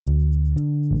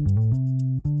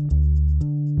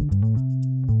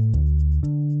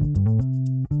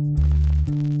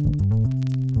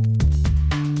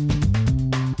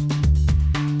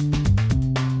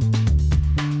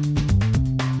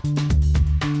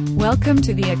Welcome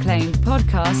to the acclaimed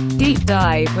podcast, Deep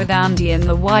Dive with Andy and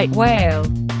the White Whale.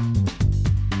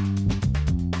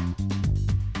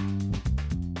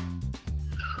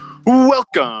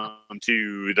 Welcome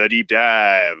to the Deep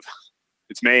Dive.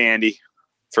 It's May, Andy.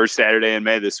 First Saturday in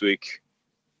May this week.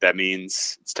 That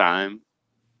means it's time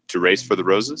to race for the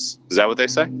roses. Is that what they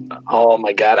say? Oh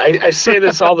my God. I say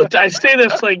this all the time. I say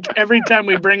this like every time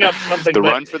we bring up something. The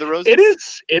run for the roses?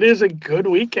 It is a good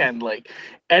weekend. Like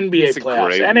NBA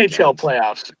playoffs, NHL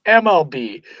playoffs,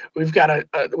 MLB. We've got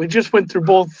we just went through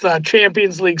both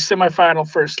Champions League semifinal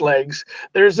first legs.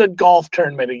 There's a golf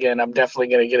tournament again. I'm definitely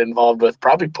going to get involved with.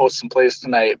 Probably post some plays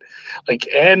tonight.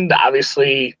 And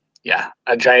obviously,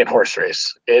 a giant horse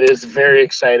race. It is very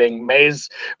exciting. May's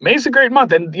a great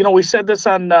month. And, we said this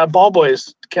on Ball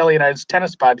Boys, Kelly and I's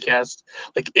tennis podcast.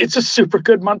 It's a super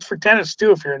good month for tennis,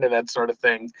 too, if you're into that sort of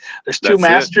thing. There's two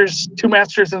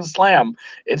Masters and Slam.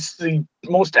 It's the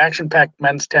most action-packed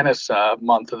men's tennis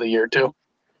month of the year, too.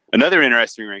 Another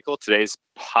interesting wrinkle, today's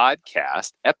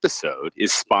podcast episode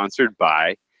is sponsored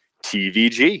by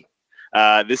TVG.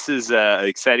 This is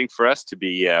exciting for us to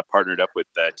be partnered up with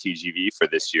TGV for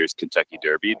this year's Kentucky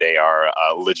Derby. They are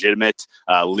a legitimate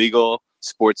legal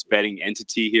sports betting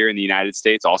entity here in the United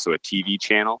States, also a TV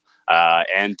channel.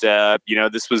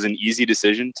 This was an easy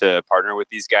decision to partner with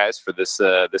these guys for this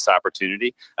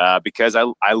opportunity because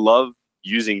I love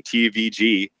using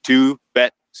TVG to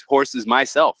bet horses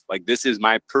myself. This is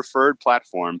my preferred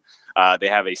platform. They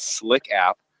have a slick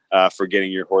app for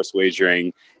getting your horse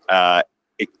wagering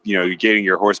getting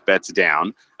your horse bets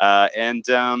down.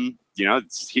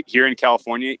 It's here in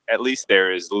California, at least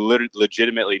there is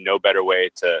legitimately no better way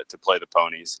to play the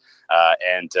ponies.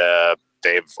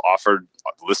 They've offered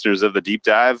listeners of the Deep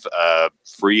Dive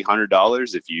free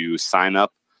 $100 if you sign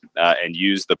up and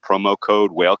use the promo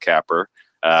code WhaleCapper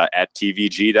at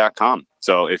tvg.com.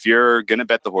 So if you're going to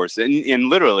bet the horse, and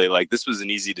literally, this was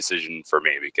an easy decision for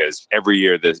me because every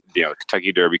year the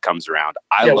Kentucky Derby comes around.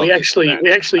 I love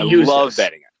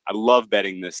betting it. I love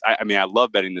betting this. I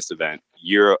love betting this event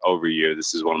year over year.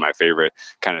 This is one of my favorite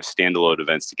kind of standalone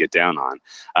events to get down on.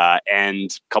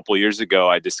 And a couple of years ago,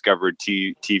 I discovered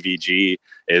TVG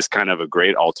is kind of a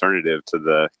great alternative to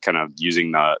the kind of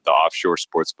using the offshore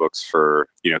sports books for,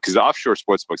 because the offshore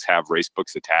sports books have race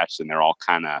books attached and they're all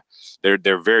kind of,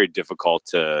 they're very difficult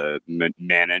to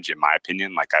manage in my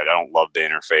opinion. I don't love the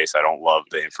interface. I don't love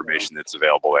the information that's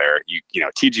available there.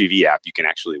 TGV app, you can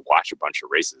actually watch a bunch of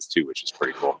races too, which is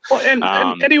pretty cool. Well, and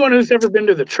anyone who's ever been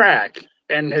to the track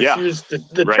and has used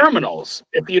the terminals,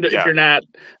 if you're not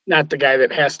the guy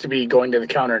that has to be going to the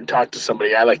counter and talk to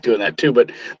somebody, I like doing that too.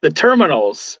 But the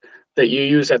terminals that you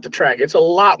use at the track, it's a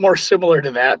lot more similar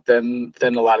to that than a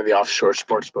lot of the offshore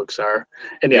sports books are.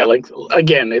 And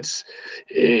it's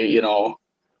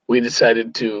we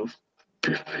decided to,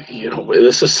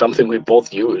 this is something we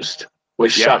both used.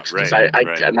 Which sucks because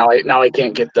now I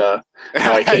can't get the.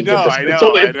 I know. I'm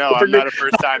not a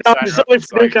first time signer. It's only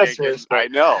for new customers. I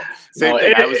know. Same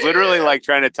thing. I was literally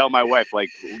trying to tell my wife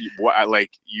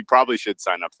you probably should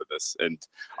sign up for this, and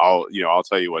I'll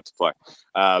tell you what to play.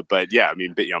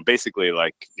 Basically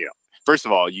first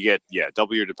of all, you get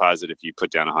double your deposit if you put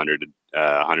down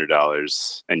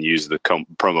 $100 and use the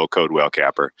promo code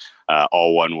WhaleCapper,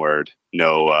 all one word.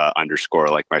 No underscore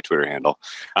like my Twitter handle.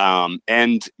 We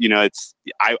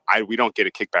don't get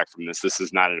a kickback from this. This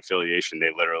is not an affiliation.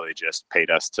 They literally just paid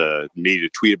me to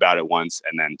tweet about it once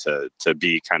and then to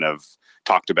be kind of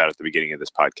talked about at the beginning of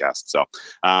this podcast. So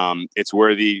it's a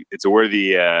worthy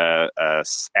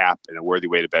app and a worthy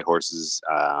way to bet horses.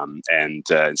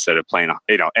 Instead of playing,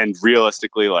 and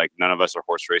realistically, none of us are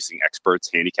horse racing experts,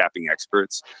 handicapping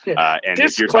experts. And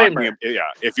disclaimer.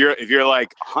 if you're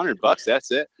like $100,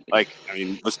 that's it.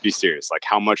 Let's be serious.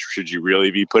 How much should you really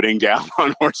be putting down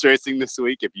on horse racing this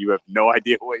week if you have no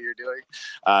idea what you're doing?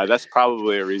 That's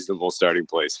probably a reasonable starting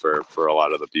place for a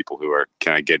lot of the people who are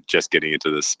just getting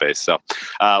into this space. So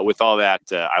with all that,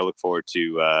 I look forward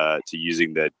to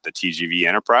using the TGV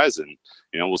Enterprise, and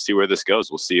we'll see where this goes.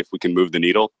 We'll see if we can move the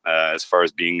needle as far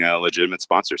as being a legitimate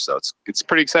sponsor. So it's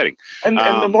pretty exciting. And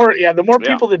the more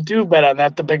people that do bet on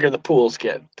that, the bigger the pools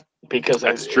get. Because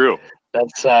that's true.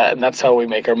 That's how we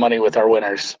make our money with our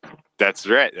winners. That's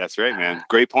right, man.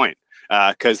 Great point.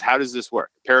 Because how does this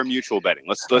work? Parimutuel betting.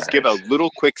 Let's give a little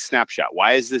quick snapshot.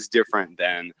 Why is this different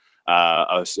than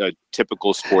a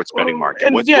typical sports betting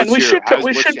market? We should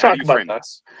talk about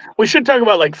this. We should talk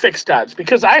about fixed odds,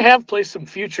 because I have placed some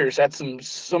futures at some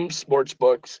sports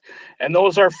books, and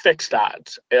those are fixed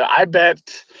odds. I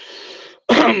bet.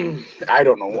 I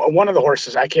don't know. One of the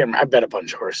horses, I can't remember. I bet a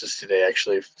bunch of horses today,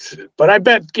 actually. But I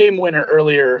bet Game Winner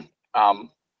earlier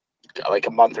like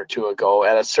a month or two ago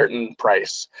at a certain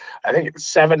price. I think it's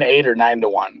 7, 8, or 9 to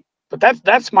 1. But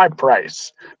that's my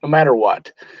price, no matter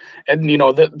what. And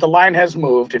the line has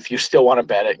moved. If you still want to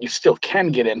bet it, you still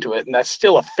can get into it, and that's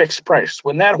still a fixed price.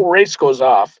 When that race goes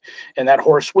off and that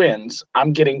horse wins,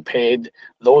 I'm getting paid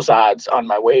those odds on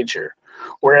my wager.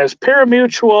 Whereas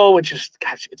parimutuel, which is,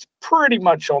 it's pretty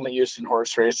much only used in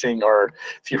horse racing, or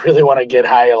if you really want to get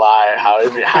high-lie, how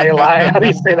do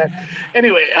you say that?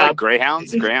 Anyway,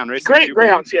 greyhound racing.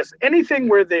 Greyhounds, yes. Anything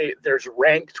where there's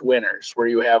ranked winners, where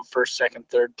you have first, second,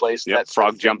 third place. Yep.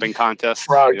 Frog jumping contest.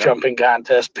 Jumping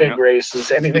contest, pig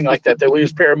races, anything like that. They will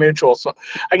use parimutuel. So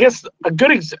I guess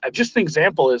just an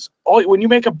example is when you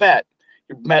make a bet,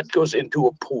 your bet goes into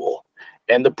a pool.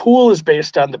 And the pool is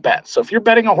based on the bet. So if you're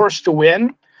betting a horse to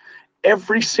win,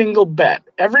 every single bet,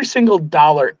 every single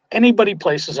dollar anybody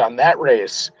places on that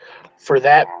race for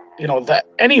that,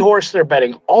 any horse they're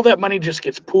betting, all that money just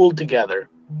gets pooled together.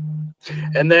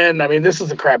 And then, this is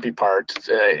the crappy part,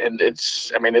 and it's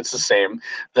the same.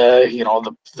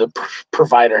 The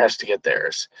provider has to get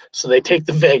theirs, so they take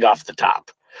the vig off the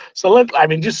top. So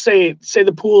just say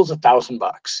the pool is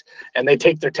 $1,000, and they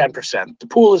take their 10%. The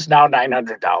pool is now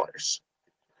 $900.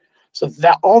 So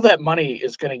that all that money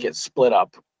is going to get split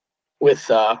up with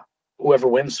whoever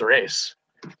wins the race.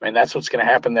 That's what's going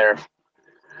to happen there.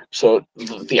 So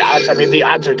the odds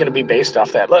are going to be based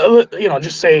off that.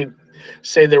 Just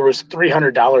say there was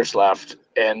 $300 left,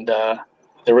 and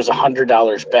there was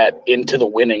 $100 bet into the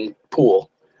winning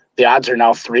pool. The odds are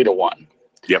now 3 to 1.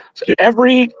 Yep. So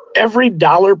every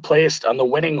dollar placed on the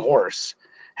winning horse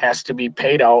has to be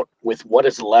paid out with what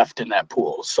is left in that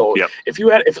pool. So if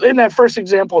in that first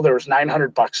example there was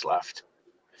 $900 left,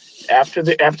 after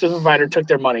the provider took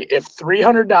their money, if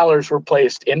 $300 were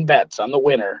placed in bets on the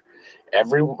winner,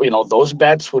 those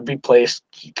bets would be placed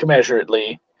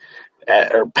commensurately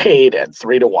or paid at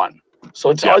 3 to 1.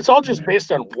 So it's all just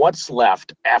based on what's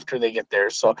left after they get there.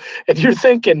 So if you're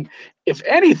thinking, if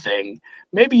anything,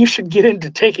 maybe you should get into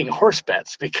taking horse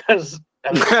bets, because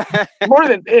more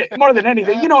than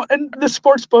anything, and the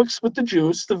sports books with the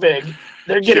juice, the vig,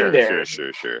 they're getting there.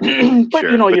 Sure. But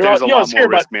there's a lot more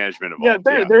risk management involved.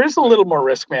 There is a little more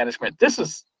risk management. This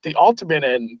is the ultimate,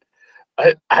 and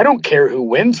I don't care who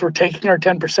wins. We're taking our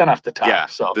 10% off the top. Yeah.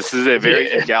 So this is a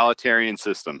very egalitarian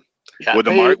system. Yeah,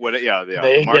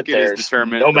 the market is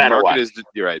determined. No matter what.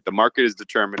 You're right. The market is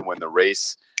determined when the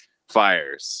race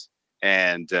fires.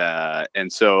 And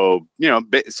so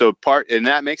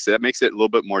that makes it a little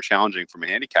bit more challenging from a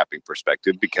handicapping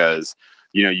perspective, because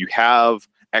you have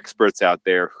experts out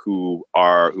there who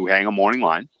hang a morning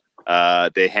line,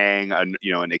 they hang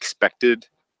an expected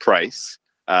price,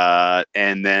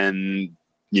 and then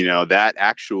that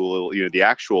the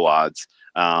actual odds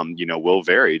will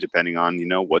vary depending on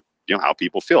what how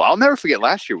people feel. I'll never forget,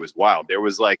 last year was wild. There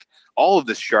was all of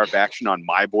this sharp action on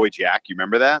My Boy Jack. You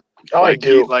remember that? Oh, I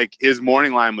do. His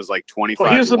morning line was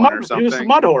 25 he was to 1 or something. He was the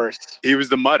mud horse. He was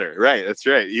the mudder, right? That's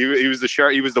right. He was the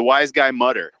sharp. He was the wise guy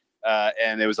mudder.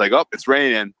 And it was oh, it's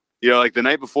raining. The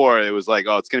night before, it was oh,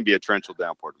 it's going to be a torrential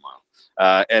downpour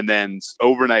tomorrow. And then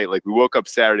overnight, we woke up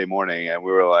Saturday morning and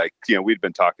we were we'd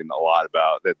been talking a lot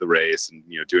about the race and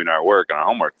doing our work and our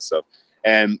homework and stuff.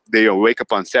 And they wake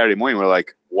up on Saturday morning. We're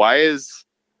why is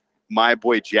My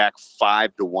Boy Jack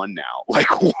 5 to 1 now? What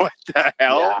the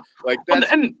hell? Yeah.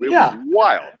 That's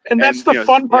wild. And that's the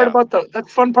fun part about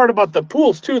the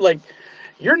pools too.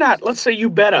 You're not. Let's say you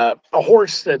bet a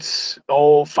horse that's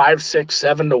 5, 6,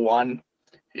 7 to 1.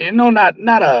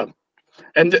 Not a.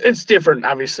 And it's different,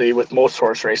 obviously, with most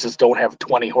horse races. Don't have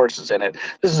 20 horses in it.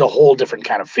 This is a whole different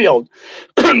kind of field.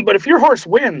 But if your horse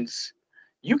wins,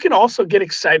 you can also get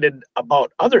excited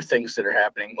about other things that are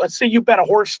happening. Let's say you bet a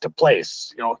horse to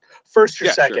place, first or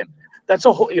second.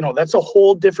 Sure. That's a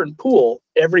whole different pool.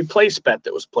 Every place bet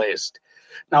that was placed.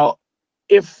 Now,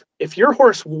 if your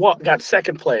horse got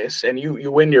second place and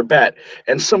you win your bet,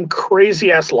 and some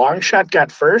crazy ass long shot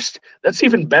got first, that's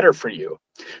even better for you,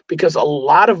 because a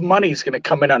lot of money is going to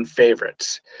come in on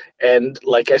favorites. And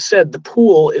like I said, the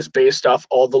pool is based off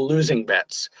all the losing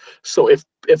bets. So if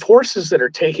horses that are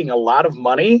taking a lot of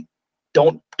money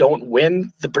don't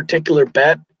win the particular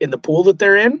bet in the pool that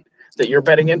they're in, that you're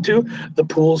betting into, the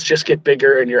pools just get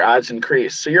bigger and your odds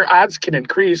increase. So your odds can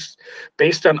increase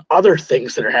based on other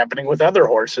things that are happening with other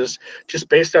horses, just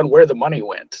based on where the money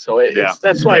went. So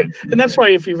that's why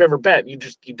if you've ever bet, you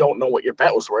don't know what your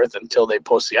bet was worth until they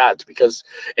post the odds, because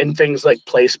in things like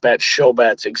place bets, show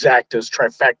bets, exactas,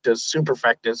 trifectas,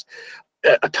 superfectas,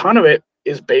 a ton of it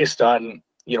is based on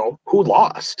who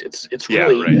lost. It's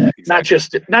really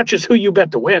exactly. not just who you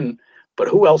bet to win, but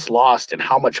who else lost and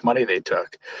how much money they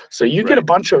took. So you get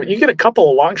a couple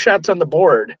of long shots on the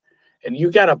board, and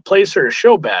you got a place or a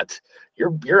show bet.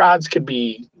 Your odds could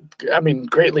be,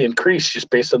 greatly increased just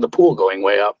based on the pool going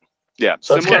way up. Yeah,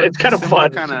 so it's kind of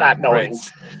fun not knowing.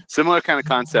 Right. Similar kind of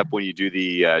concept when you do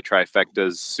the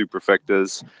trifectas,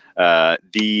 superfectas.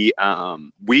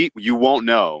 You won't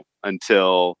know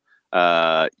until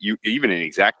you even in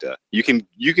exacta. You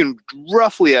can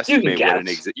roughly estimate what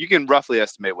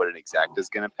an exacta is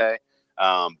going to pay.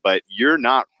 But you're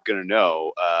not going to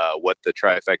know what the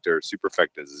trifecta or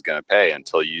superfectas is going to pay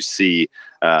until you see,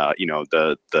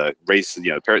 the race.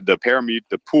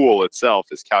 The pool itself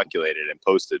is calculated and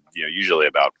posted. Usually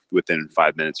about within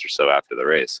 5 minutes or so after the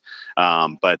race.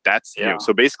 But that's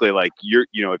so basically like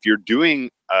if you're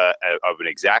doing of an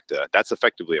exacta, that's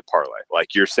effectively a parlay.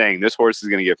 Like you're saying this horse is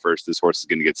going to get first, this horse is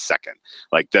going to get second.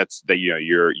 Like that's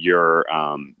you're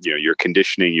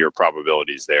conditioning your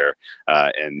probabilities there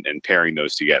and pairing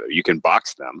those together. You can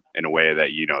box them in a way that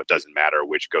it doesn't matter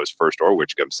which goes first or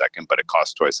which comes second, but it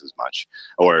costs twice as much,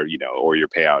 or your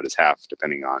payout is half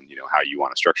depending on how you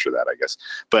want to structure that, I guess.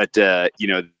 But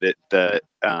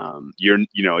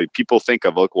people think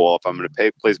of if I'm going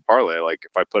to place a parlay, like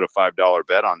if I put a $5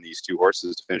 bet on these two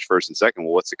horses to finish first and second,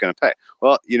 well, what's it going to pay?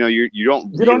 Well, you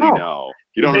don't really know.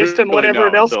 You don't based on what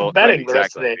everyone else is betting the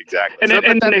rest of the day. Exactly.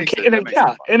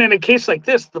 And in a case like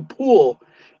this, the pool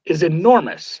is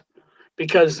enormous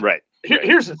because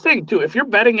here's the thing too. If you're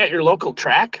betting at your local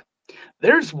track,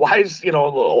 there's wise, I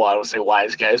don't say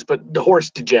wise guys, but the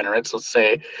horse degenerates, let's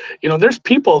say, there's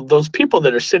those people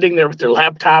that are sitting there with their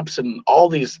laptops and all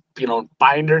these,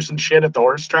 binders and shit at the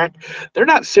horse track. They're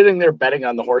not sitting there betting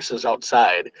on the horses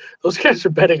outside. Those guys are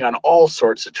betting on all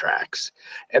sorts of tracks,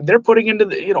 and they're putting into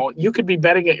you could be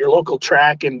betting at your local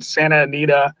track in Santa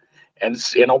Anita. And,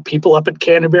 people up at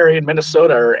Canterbury in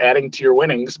Minnesota are adding to your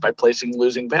winnings by placing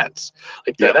losing bets.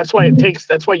 That's why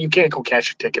that's why you can't go cash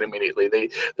your ticket immediately.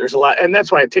 There's a lot. And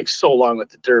that's why it takes so long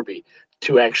with the Derby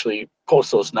to actually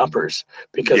post those numbers,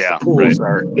 because the pools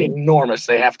are enormous.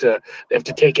 They have to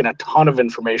take in a ton of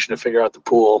information to figure out the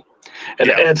pool. And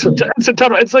it's a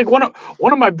ton. It's like one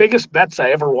of my biggest bets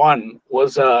I ever won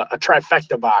was a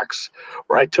trifecta box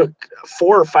where I took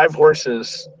 4 or 5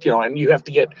 horses, and you have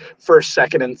to get first,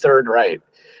 second, and third right.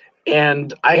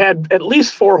 And I had at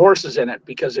least 4 horses in it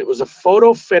because it was a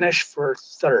photo finish for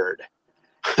third.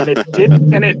 And it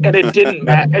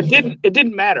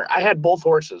didn't matter. I had both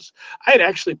horses. I had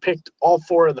actually picked all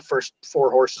 4 of the first 4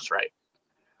 horses right.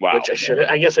 Wow. Which I should have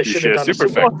done.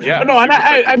 Superfecta. Yeah. No, and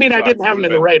I didn't have them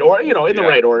in the right order. The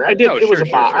right order. I did. No, it was a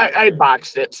box. I had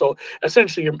boxed it, so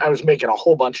essentially I was making a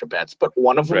whole bunch of bets, but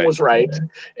one of them was right.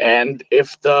 And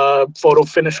if the photo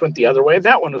finish went the other way,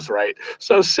 that one was right.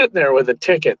 So I was sitting there with a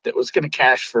ticket that was going to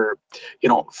cash for,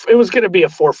 it was going to be a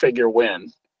 4-figure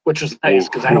win, which was nice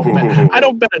because I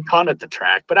don't bet a ton at the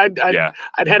track, but I'd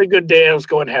had a good day. I was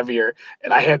going heavier,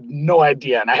 and I had no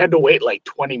idea, and I had to wait like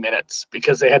 20 minutes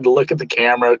because they had to look at the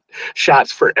camera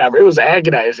shots forever. It was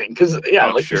agonizing because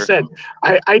you said,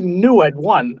 I knew I'd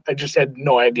won. I just had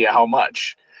no idea how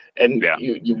much. And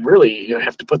you really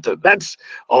have to put that's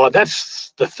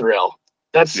the thrill.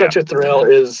 That's such a thrill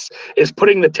is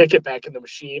putting the ticket back in the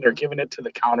machine or giving it to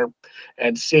the counter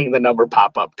and seeing the number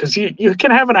pop up, because you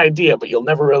can have an idea, but you'll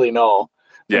never really know.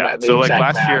 Yeah. So like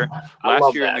last year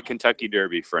in the Kentucky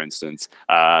Derby, for instance,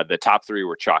 the top 3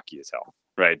 were chalky as hell.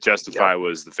 Right. Justify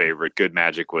was the favorite. Good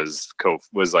Magic was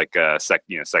like a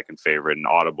second favorite, and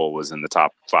Audible was in the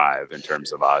top 5 in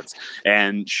terms of odds.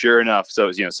 And sure enough,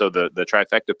 so the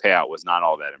trifecta payout was not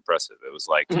all that impressive. It was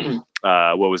like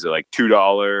what was it, like $2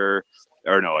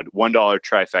 or no, a $1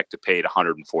 trifecta paid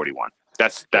 141.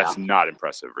 That's not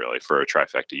impressive really for a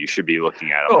trifecta. You should be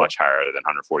looking at a much higher than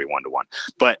 141 to 1.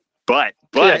 But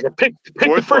pick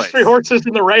the first 3 horses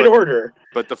in the right order.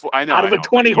 But I know out of a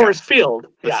 20 horse field.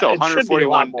 But still,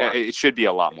 141. It should be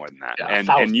a lot more than that. Yeah,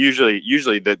 and usually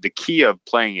the key of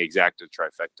playing exacta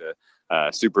trifecta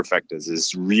superfectas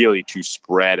is really to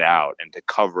spread out and to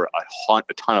cover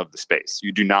a ton of the space.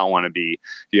 You do not want to be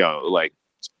like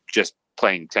just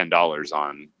playing $10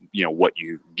 on what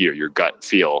your gut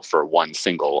feel for one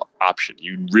single option.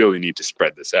 You really need to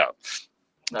spread this out.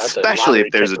 Especially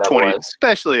if there's a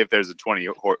 20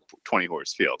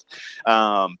 horse field.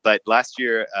 But last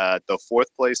year, the 4th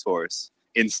place horse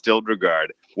in Stilled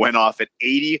Regard went off at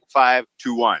 85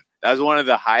 to 1. That was one of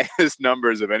the highest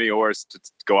numbers of any horse to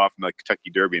go off in the Kentucky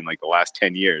Derby in like the last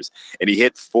 10 years. And he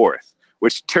hit 4th,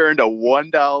 which turned a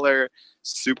 $1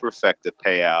 superfecta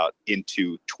payout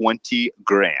into 20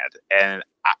 grand. And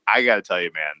I got to tell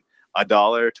you, man,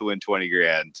 $1 to win 20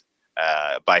 grand.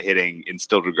 by hitting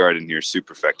Instilled Regard in your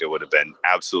Superfecta would have been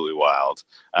absolutely wild.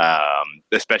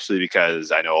 Especially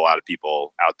because I know a lot of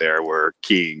people out there were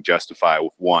keying Justify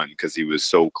with 1 because he was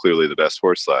so clearly the best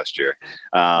horse last year.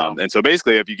 And so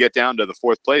basically, if you get down to the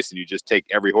 4th place and you just take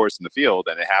every horse in the field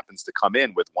and it happens to come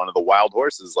in with one of the wild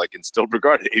horses like Instilled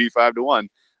Regard at 85-1,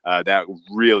 that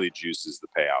really juices the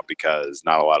payout because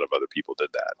not a lot of other people did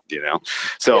that,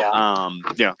 So,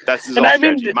 that's his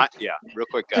strategy. Real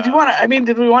quick. Did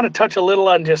we want to touch a little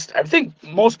on just, I think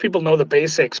most people know the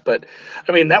basics, but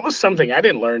I mean, that was something I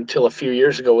didn't learn until a few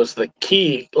years ago was the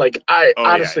key. Like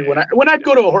honestly, when I'd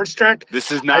go to a horse track,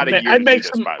 this is not I'd make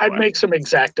some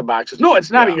exacta boxes. No, it's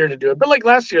not a year to do it. But like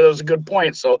last year, that was a good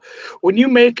point. So when you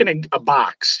make a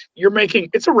box,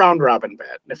 it's a round robin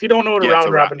bet. And if you don't know what a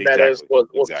round robin bet is, we'll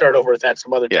start over with that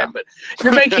some other time. But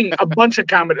you're making a bunch of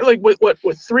like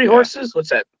with 3 horses. What's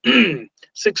that?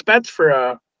 6 bets for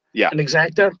an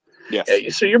exacta. Yes.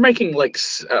 So you're making like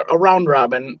a round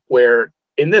robin where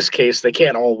in this case they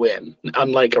can't all win,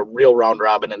 unlike a real round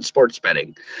robin in sports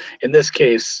betting. In this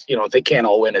case, they can't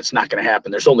all win. It's not going to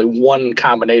happen. There's only one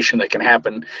combination that can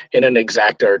happen in an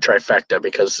exacta or trifecta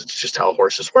because it's just how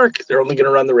horses work. They're only going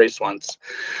to run the race once.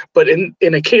 But in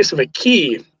a case of a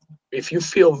key, if you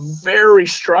feel very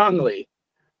strongly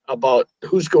about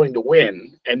who's going to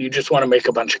win and you just want to make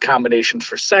a bunch of combinations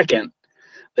for second,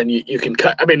 then you can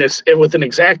cut. I mean, with an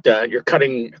exacta, you're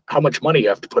cutting how much money you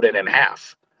have to put in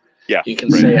half. Yeah. You can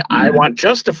say, I want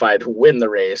Justified to win the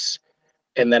race,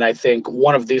 and then I think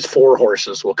one of these 4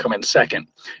 horses will come in second.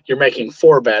 You're making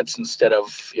 4 bets instead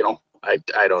of,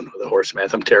 I don't know the horse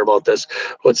math. I'm terrible at this.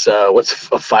 What's a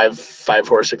 5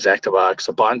 horse exacta box?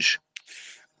 A bunch?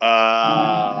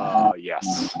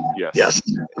 Yes.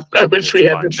 I wish we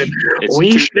had this.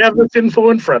 We should have this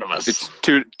info in front of us. It's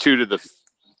 2 to the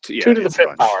 2 to the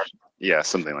 5th power. Yeah,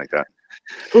 something like that.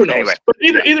 Who knows? Anyway, but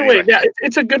either way,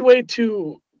 it's a good way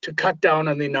to cut down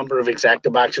on the number of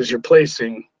exacta boxes you're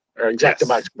placing or exacta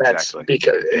box bets. Exactly.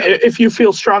 Because if you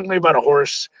feel strongly about a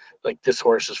horse, like this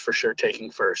horse is for sure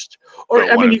taking first. Or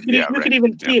you could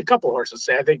even key a couple horses.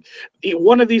 Say I think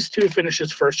one of these 2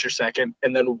 finishes first or second,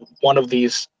 and then one of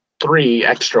these 3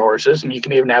 extra horses, and you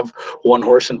can even have 1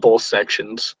 horse in both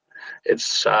sections.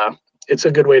 It's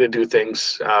a good way to do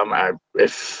things.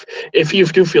 If you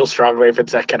do feel strongly, if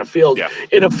it's that kind of field,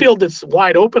 in a field that's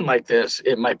wide open like this,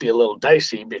 it might be a little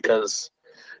dicey because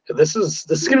this is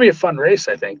going to be a fun race,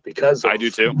 I think, because I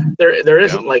do too. There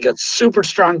isn't like a super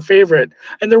strong favorite,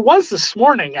 and there was this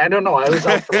morning. I don't know. I was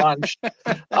out for lunch.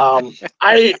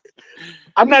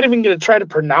 I'm not even going to try to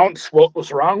pronounce what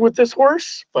was wrong with this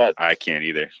horse, but I can't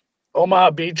either.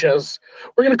 Omaha Beach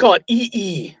we're going to call it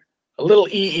EE, a little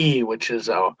EE, which is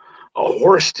a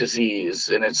horse disease,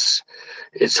 and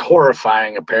it's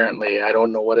horrifying. Apparently, I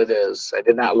don't know what it is. I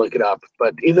did not look it up,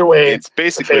 but either way, it's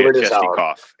basically a chesty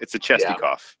cough. It's a chesty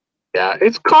cough. Yeah,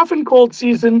 it's cough and cold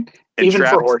season, even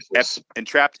for horses.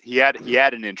 Entrapped. He had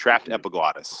an entrapped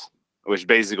epiglottis, which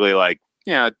basically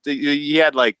he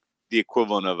had like the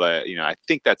equivalent of I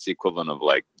think that's the equivalent of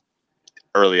like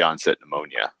early onset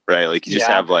pneumia, right? Like you just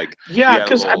have like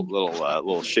because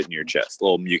little shit in your chest,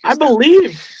 little mucus. I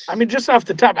believe. I mean, just off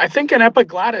the top, I think an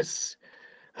epiglottis.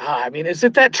 Is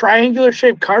it that triangular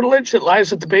shaped cartilage that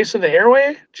lies at the base of the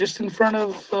airway, just in front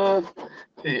of?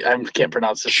 I can't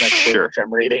pronounce this next word which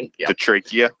I'm reading. Yep. The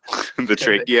trachea, or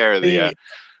the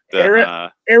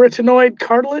arytenoid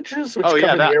cartilages, which come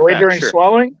in the airway during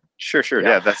swallowing. Sure.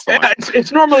 Yeah, that's the one.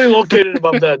 It's normally located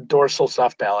above the dorsal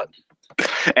soft palate.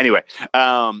 Anyway,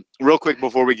 real quick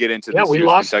before we get into this, we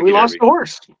lost the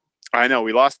horse. I know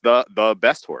we lost the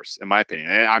best horse, in my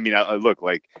opinion. And I mean, look,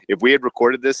 like if we had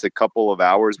recorded this a couple of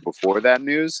hours before that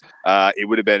news, it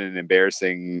would have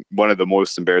been one of the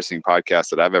most embarrassing podcasts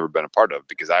that I've ever been a part of,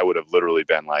 because I would have literally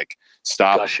been like,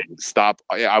 stop.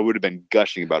 I would have been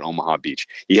gushing about Omaha Beach.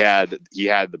 He had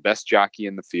the best jockey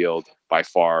in the field by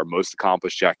far, most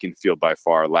accomplished jockey in the field by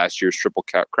far. Last year's Triple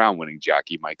Crown winning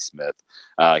jockey, Mike Smith.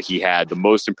 He had the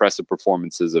most impressive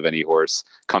performances of any horse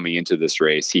coming into this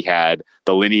race. He had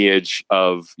the lineage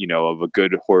of a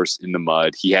good horse in the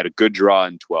mud. He had a good draw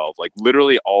in 12. Like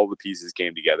literally all the pieces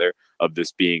came together of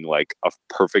this being like a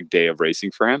perfect day of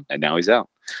racing for him. And now he's out.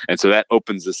 And so that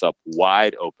opens this up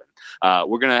wide open.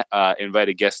 We're going to invite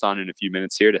a guest on in a few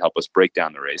minutes here to help us break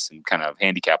down the race and kind of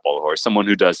handicap all the horse. Someone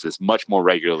who does this much more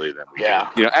regularly than we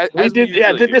do. We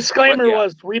did. The disclaimer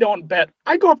was we don't bet.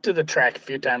 I go up to the track a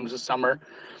few times this summer,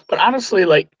 but honestly,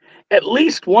 like at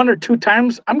least 1 or 2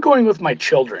 times, I'm going with my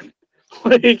children.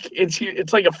 Like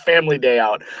it's like a family day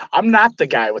out. I'm not the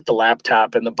guy with the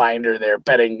laptop and the binder there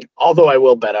betting, although I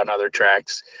will bet on other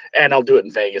tracks, and I'll do it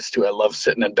in Vegas too. I love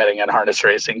sitting and betting on harness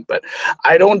racing, but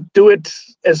I don't do it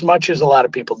as much as a lot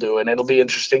of people do, and it'll be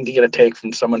interesting to get a take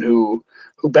from someone who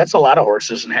bets a lot of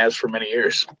horses and has for many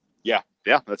years.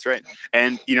 Yeah, that's right.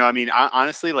 And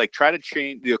honestly, like, try to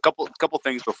change a couple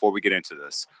things before we get into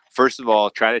this. First of all,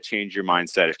 try to change your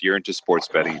mindset. If you're into sports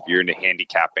betting, if you're into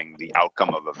handicapping the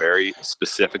outcome of a very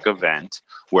specific event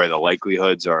where the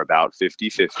likelihoods are about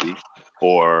 50-50,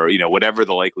 or whatever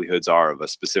the likelihoods are of a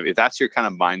specific, if that's your kind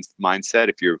of mindset,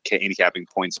 if you're handicapping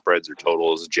point spreads or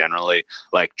totals generally,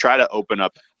 like, try to open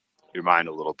up your mind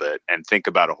a little bit and think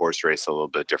about a horse race a little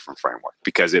bit different framework,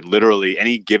 because it literally,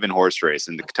 any given horse race,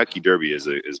 and the Kentucky Derby is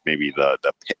maybe the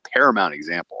paramount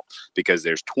example, because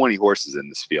there's 20 horses in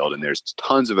this field and there's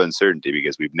tons of uncertainty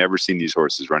because we've never seen these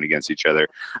horses run against each other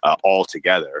all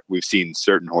together. We've seen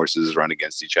certain horses run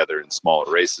against each other in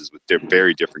smaller races with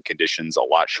very different conditions, a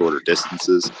lot shorter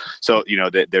distances. So,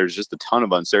 there's just a ton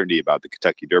of uncertainty about the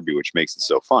Kentucky Derby, which makes it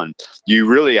so fun. You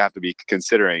really have to be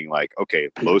considering, like, okay,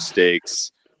 low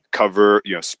stakes, cover,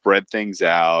 spread things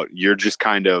out. You're just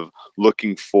kind of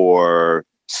looking for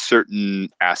certain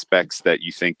aspects that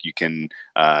you think you can,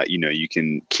 you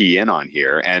can key in on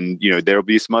here. And, there'll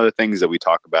be some other things that we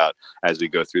talk about as we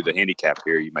go through the handicap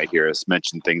here. You might hear us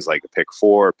mention things like a pick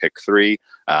 4, pick 3.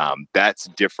 That's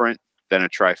different than a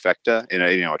trifecta. In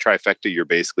a trifecta, you're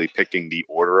basically picking the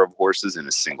order of horses in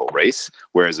a single race,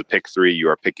 whereas a pick 3, you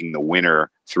are picking the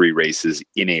winner 3 races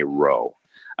in a row.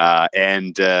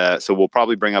 So we'll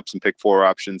probably bring up some pick 4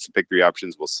 options, some pick 3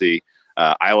 options. We'll see.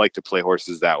 I like to play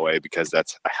horses that way because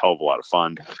that's a hell of a lot of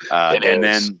fun. And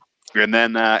then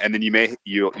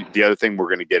the other thing we're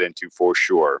going to get into for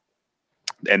sure,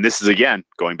 and this is, again,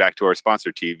 going back to our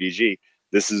sponsor, TVG.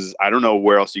 This is, I don't know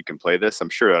where else you can play this. I'm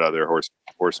sure at other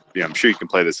I'm sure you can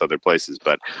play this other places,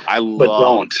 but I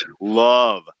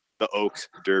love the Oaks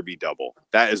Derby double.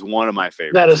 That is one of my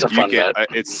favorites. That is a fun bet.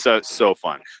 It's so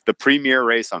fun. The premier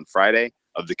race on Friday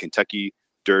of the Kentucky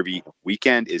Derby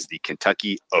weekend is the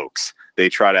Kentucky Oaks. They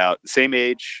trot out the same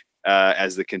age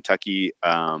as the Kentucky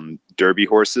Derby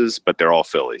horses, but they're all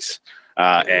fillies.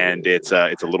 And it's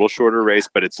a little shorter race,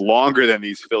 but it's longer than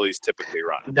these fillies typically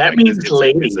run. That means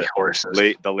lady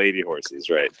horses. The lady horses,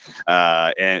 right?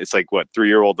 And it's like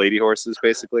 3-year-old lady horses,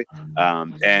 basically.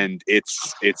 And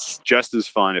it's just as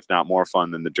fun, if not more fun,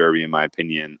 than the Derby, in my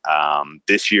opinion.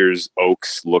 This year's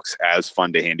Oaks looks as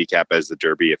fun to handicap as the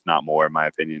Derby, if not more, in my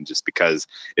opinion, just because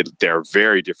they're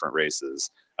very different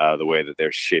races, the way that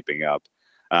they're shaping up.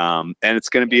 And it's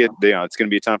going to be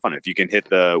a ton of fun if you can hit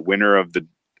the winner of the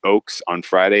Oaks on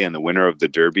Friday and the winner of the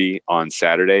Derby on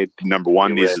Saturday. Number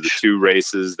one, these are the 2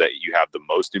 races that you have the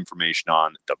most information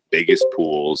on, the biggest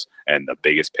pools and the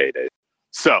biggest paydays.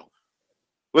 So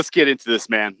let's get into this,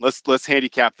 man. Let's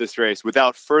handicap this race.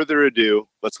 Without further ado,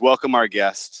 let's welcome our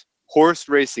guest, horse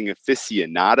racing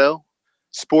aficionado,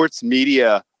 sports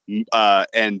media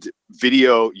and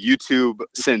video YouTube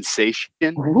sensation,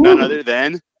 none other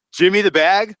than Jimmy the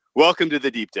Bag. Welcome to the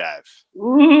Deep Dive.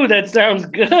 Ooh, that sounds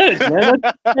good, man.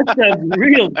 That sounds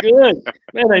real good.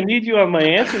 Man, I need you on my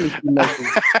answer machine.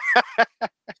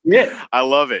 Yeah. I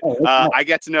love it. I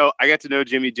got to know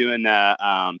Jimmy doing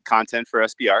content for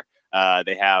SBR.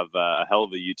 They have a hell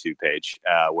of a YouTube page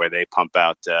where they pump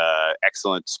out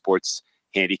excellent sports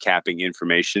handicapping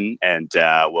information, and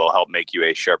will help make you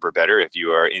a sharper bettor if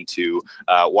you are into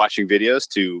watching videos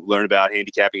to learn about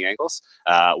handicapping angles.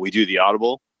 We do the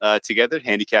Audible together,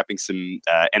 handicapping some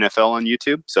NFL on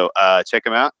YouTube. So check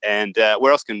them out. And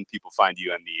where else can people find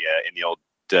you in the old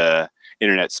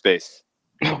internet space?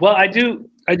 Well, I do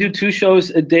 2 shows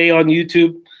a day on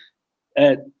YouTube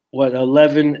at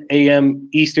 11 a.m.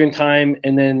 Eastern time,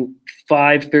 and then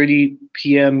 5:30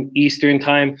 p.m. Eastern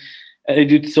time. I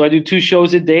do 2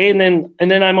 shows a day, and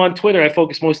then I'm on Twitter. I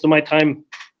focus most of my time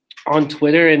on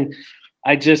Twitter, and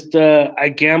I just I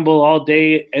gamble all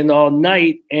day and all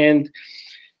night, and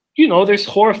there's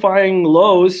horrifying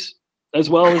lows as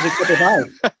well as a couple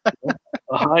highs.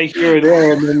 A high here or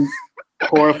there, and then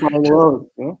horrifying lows.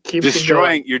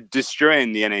 You're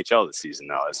destroying the NHL this season,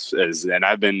 though. And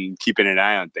I've been keeping an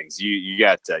eye on things.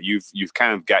 You've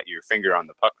kind of got your finger on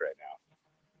the puck right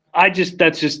now.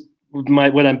 That's just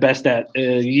what I'm best at.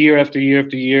 Year after year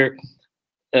after year.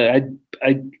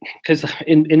 Because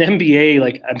in NBA,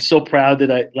 like, I'm so proud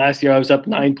that last year I was up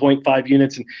 9.5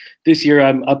 units, and this year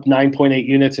I'm up 9.8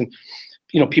 units. And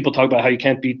people talk about how you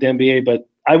can't beat the NBA, but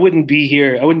I wouldn't be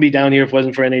here. I wouldn't be down here if it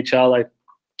wasn't for NHL.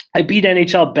 I beat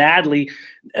NHL badly,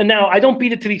 and now I don't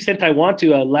beat it to the extent I want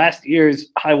to. Last year's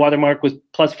high water mark was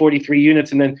plus 43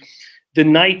 units, and then the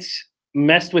Knights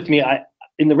messed with me.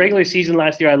 In the regular season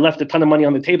last year, I left a ton of money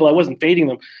on the table. I wasn't fading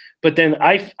them, but then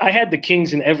I had the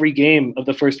Kings in every game of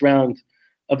the first round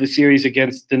of the series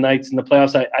against the Knights in the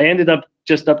playoffs. I ended up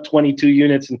just up 22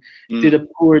 units and did a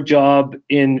poor job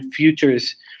in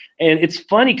futures. And it's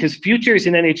funny because futures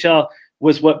in NHL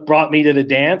was what brought me to the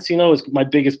dance. It was my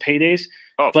biggest paydays.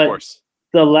 Oh, of course.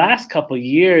 The last couple of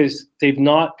years, they've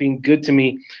not been good to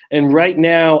me. And right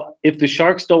now, if the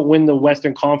Sharks don't win the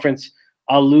Western Conference,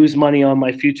 I'll lose money on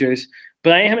my futures.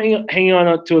 But I am hanging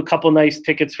on to a couple nice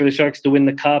tickets for the Sharks to win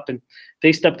the Cup, and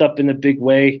they stepped up in a big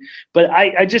way. But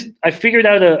I figured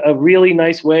out a really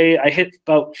nice way. I hit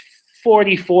about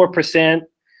 44%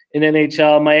 in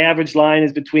NHL. My average line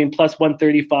is between plus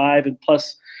 135 and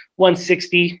plus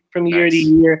 160 from year to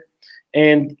year.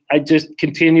 And I just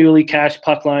continually cash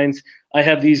puck lines. I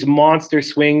have these monster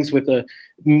swings with a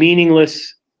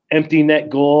meaningless empty net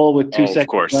goal with 2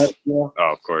 seconds left. Oh,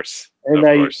 of course. And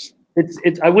of course.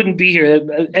 I wouldn't be here.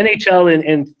 NHL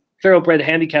and thoroughbred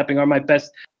handicapping are my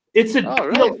best.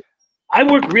 I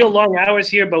work real long hours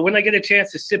here, but when I get a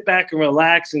chance to sit back and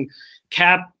relax and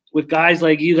cap with guys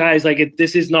like you guys,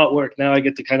 this is not work. Now I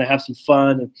get to kind of have some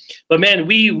fun. But man,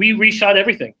 we reshot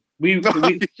everything. You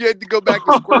had to go back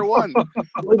to square one.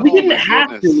 We didn't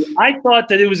have to. I thought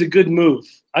that it was a good move.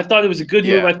 I thought it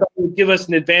would give us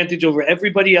an advantage over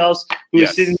everybody else who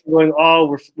was sitting there going,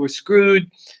 "Oh, we're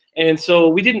screwed." And so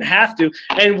we didn't have to.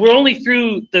 And we're only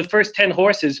through the first 10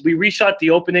 horses. We reshot the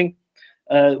opening.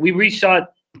 We reshot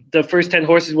the first 10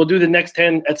 horses. We'll do the next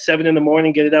 10 at 7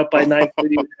 a.m, get it out by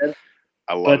 9:30.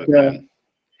 I love it, man.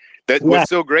 What's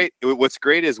so great. What's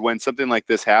great is when something like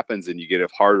this happens and you get a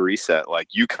hard reset, like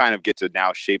you kind of get to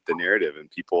now shape the narrative,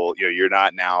 and people, you're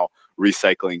not now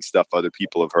recycling stuff other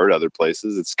people have heard other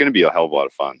places. It's going to be a hell of a lot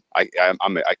of fun. I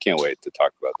can't wait to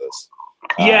talk about this.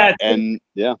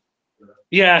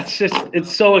 Yeah,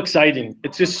 it's so exciting.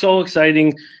 It's just so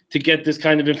exciting to get this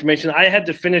kind of information. I had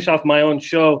to finish off my own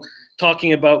show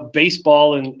talking about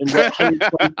baseball and what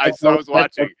I was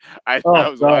watching. I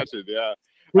was watching. Yeah,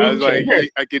 I was like,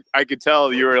 I could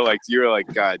tell you were like,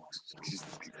 God,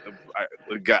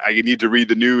 I need to read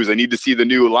the news. I need to see the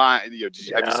new line. Have you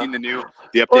seen the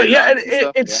update?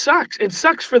 Well, it sucks. It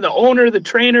sucks for the owner, the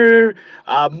trainer.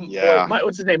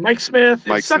 What's his name? Mike Smith.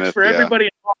 It sucks for everybody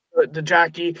involved. The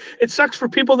jockey. It sucks for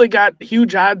people that got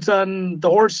huge odds on the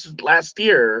horse last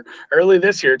year, early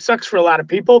this year. It sucks for a lot of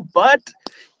people. But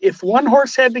if one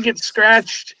horse had to get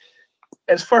scratched,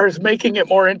 as far as making it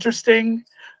more interesting,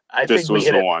 I think we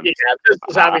hit it. Yeah, this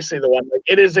was obviously the one. Like,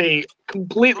 it is a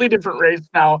completely different race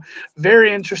now.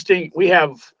 Very interesting. We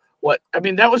have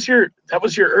that was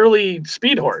your early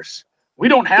speed horse. We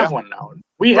don't have one now.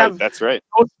 We have that's right.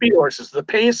 No speed horses. The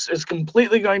pace is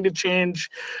completely going to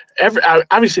change.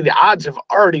 Obviously, the odds have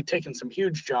already taken some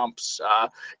huge jumps.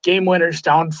 Game winners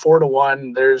down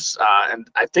 4-1. There's and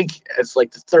I think it's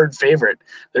like the third favorite.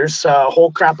 There's a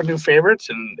whole crop of new favorites,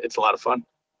 and it's a lot of fun.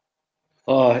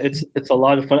 Oh, it's a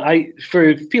lot of fun.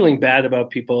 For feeling bad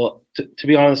about people. To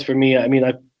be honest, for me,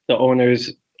 the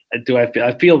owners.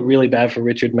 I feel really bad for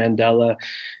Richard Mandella.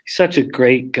 He's such a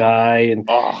great guy, and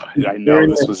I know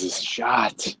this was his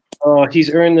shot. Oh, he's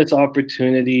earned this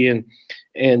opportunity,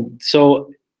 and so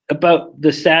about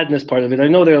the sadness part of it. I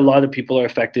know there are a lot of people are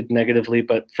affected negatively,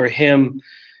 but for him,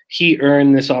 he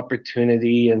earned this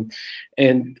opportunity, and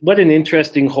what an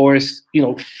interesting horse.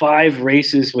 5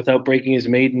 races without breaking his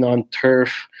maiden on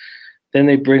turf. Then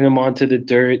they bring him onto the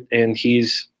dirt, and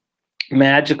he's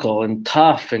magical and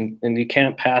tough, and you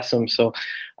can't pass him. So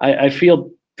I feel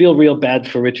real bad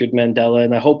for Richard Mandella,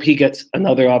 and I hope he gets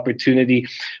another opportunity.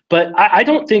 But I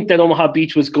don't think that Omaha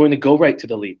Beach was going to go right to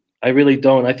the lead. I really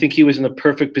don't. I think he was in a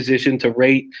perfect position to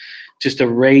rate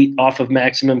off of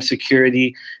maximum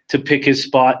security, to pick his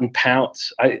spot and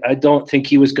pounce. I don't think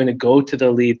he was going to go to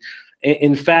the lead.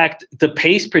 In fact, the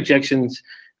pace projections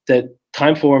that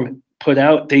Timeform put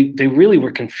out, they really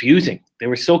were confusing. They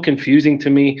were so confusing to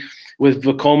me, with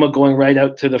Vekoma going right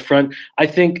out to the front. I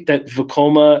think that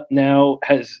Vekoma now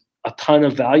has a ton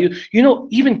of value.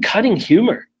 Even Cutting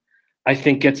Humor, I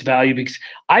think, gets value, because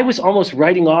I was almost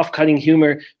writing off Cutting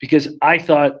Humor because I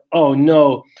thought, oh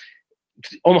no,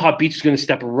 Omaha Beach is going to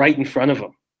step right in front of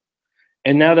him.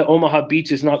 And now that Omaha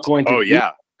Beach is not going to. Oh,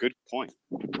 yeah. Good point.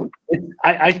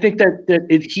 I think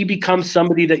that he becomes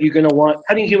somebody that you're going to want.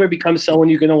 Cutting Humor becomes someone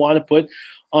you're going to want to put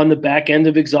on the back end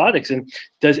of exotics. And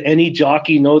does any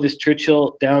jockey know this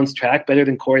Churchill Downs track better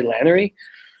than Corey Lanerie?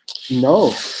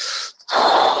 No.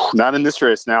 Not in this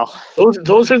race now.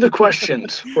 Those are the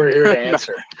questions we're here to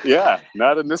answer.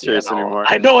 Not in this race anymore.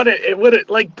 I know it would have,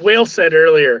 like Whale said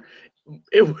earlier,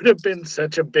 it would have been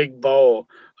such a big bow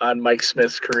on Mike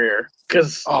Smith's career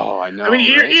because I know. I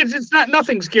mean, right? it's not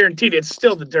nothing's guaranteed. It's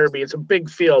still the Derby. It's a big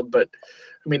field, but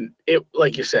I mean, it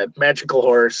like you said, magical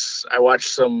horse. I watched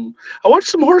some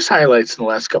horse highlights in the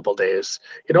last couple of days.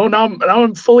 Now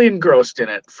I'm fully engrossed in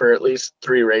it for at least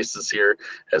 3 races here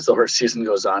as the horse season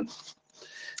goes on.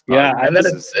 Yeah, and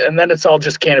then it's all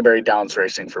just Canterbury Downs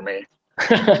racing for me.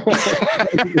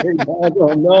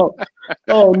 Oh no!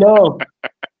 Oh no!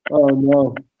 Oh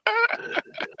no!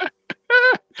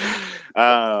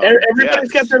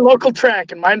 Everybody's got their local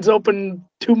track, and mine's open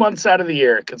 2 months out of the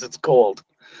year because it's cold.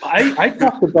 I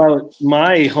talked about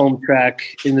my home track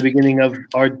in the beginning of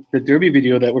the Derby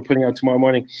video that we're putting out tomorrow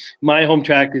morning. My home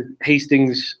track is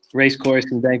Hastings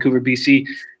Racecourse in Vancouver, BC,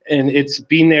 and it's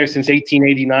been there since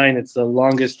 1889. It's the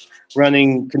longest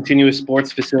running continuous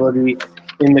sports facility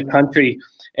in the country,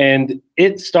 and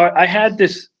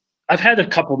I've had a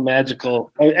couple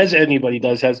magical, as anybody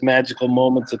does, has magical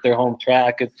moments at their home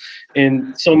track,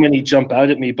 and so many jump out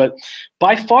at me. But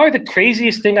by far the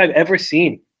craziest thing I've ever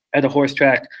seen at a horse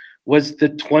track was the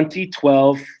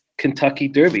 2012 Kentucky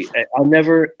Derby. I'll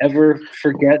never, ever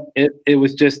forget it. It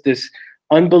was just this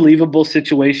unbelievable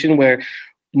situation where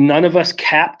none of us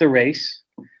capped the race.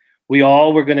 We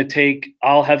all were going to take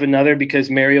I'll Have Another because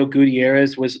Mario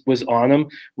Gutierrez was on him.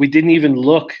 We didn't even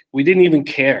look. We didn't even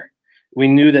care. We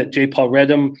knew that J. Paul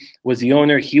Redham was the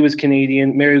owner. He was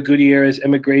Canadian. Mario Gutierrez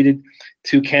emigrated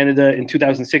to Canada in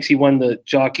 2006. He won the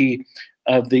Jockey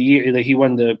of the Year. He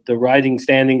won the riding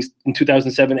standings in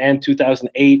 2007 and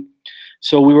 2008.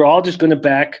 So we were all just going to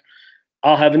back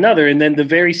I'll Have Another. And then the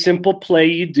very simple play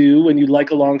you do when you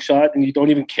like a long shot and you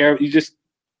don't even care, you just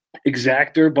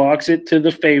exactor box it to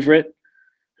the favorite,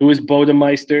 who is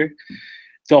Bodemeister.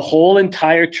 The whole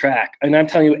entire track, and I'm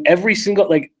telling you, every single,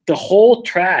 the whole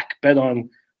track bet on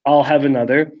I'll Have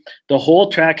Another. The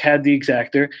whole track had the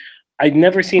exactor. I'd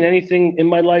never seen anything in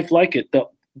my life like it.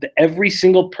 Every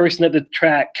single person at the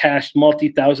track cashed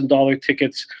multi-$1,000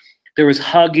 tickets. There was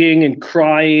hugging and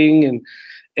crying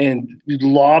and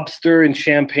lobster and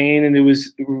champagne, and it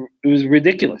was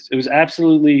ridiculous. It was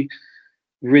absolutely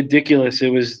ridiculous. It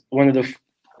was one of the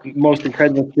most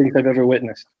incredible things I've ever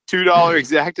witnessed. $2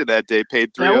 exacta that day,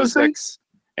 paid $306,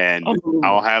 and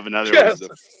I'll Have Another. Yes. Was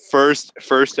the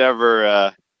first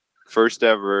ever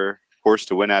horse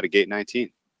to win out of Gate 19.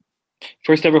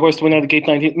 First ever horse to win out of Gate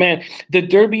 19. Man, the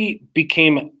Derby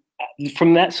became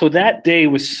from that. So that day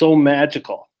was so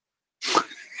magical.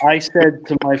 I said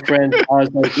to my friend, I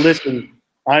was like, "Listen,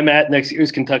 I'm at next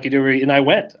year's Kentucky Derby," and I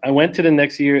went. I went to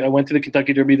the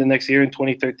Kentucky Derby the next year in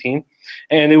 2013,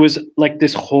 and it was like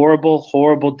this horrible,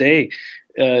 horrible day.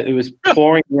 It was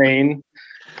pouring rain.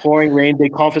 They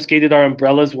confiscated our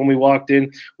umbrellas when we walked in.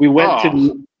 We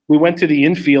went to the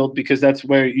infield because that's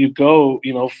where you go,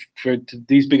 for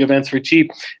these big events for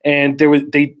cheap. And there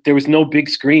was no big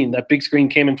screen. That big screen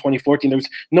came in 2014. There was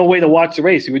no way to watch the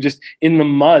race. We were just in the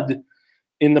mud,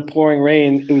 in the pouring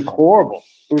rain. It was horrible.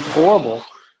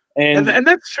 And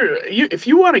that's true. If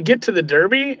you want to get to the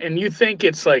Derby and you think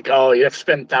it's like, oh, you have to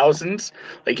spend thousands.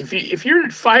 Like if you're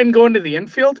fine going to the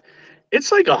infield, it's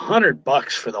like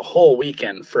 $100 for the whole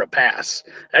weekend for a pass.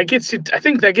 That gets you. I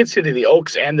think that gets you to the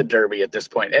Oaks and the Derby at this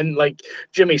point. And like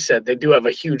Jimmy said, they do have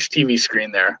a huge TV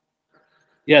screen there.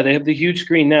 Yeah, they have the huge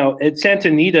screen now at Santa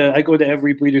Anita. I go to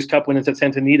every Breeders' Cup when it's at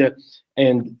Santa Anita,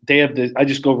 and they have I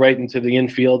just go right into the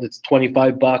infield. It's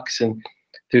 $25, and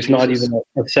there's not even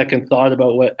a second thought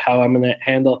about how I'm going to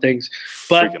handle things.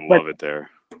 But love it there.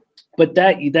 But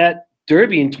that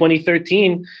Derby in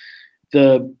 2013.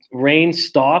 The rain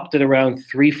stopped at around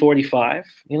 3:45,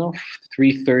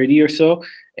 3:30 or so,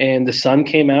 and the sun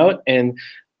came out, and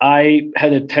I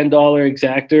had a $10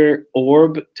 exactor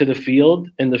orb to the field,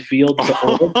 and the field to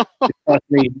orb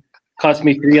cost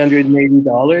me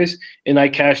 $380, and I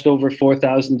cashed over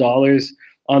 $4,000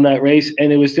 on that race,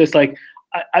 and it was just like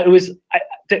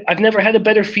I've never had a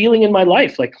better feeling in my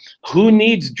life. Like, who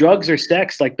needs drugs or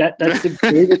sex? Like that's the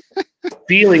greatest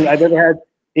feeling I've ever had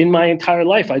in my entire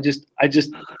life. I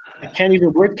can't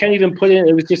even put it in.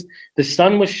 It was just, the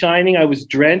sun was shining. I was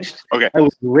drenched. Okay. I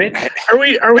was rich. Are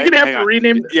we gonna have to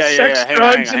rename sex,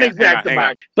 drugs, and exacta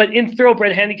box? But in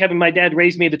thoroughbred handicapping, my dad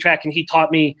raised me at the track, and he taught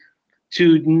me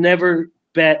to never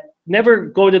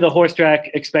go to the horse track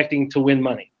expecting to win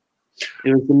money.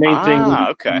 It was the main thing.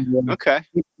 Okay.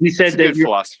 He said that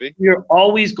philosophy. You're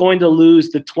always going to lose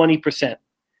the 20%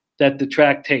 that the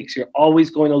track takes. You're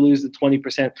always going to lose the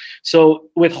 20%. So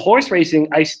with horse racing,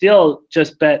 I still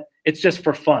just bet it's just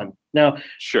for fun. Now,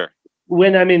 sure,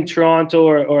 when I'm in Toronto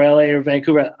or LA or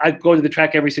Vancouver, I go to the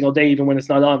track every single day, even when it's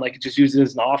not on. Like, just use it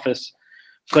as an office.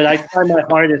 But I try my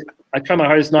hardest I try my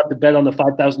hardest not to bet on the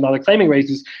 $5,000 claiming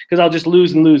races because I'll just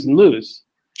lose and lose and lose.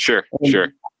 Sure.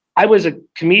 I was a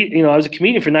comedian. I was a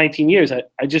comedian for 19 years.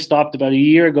 I just stopped about a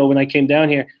year ago when I came down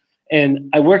here, and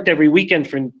I worked every weekend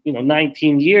for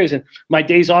 19 years. And my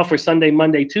days off were Sunday,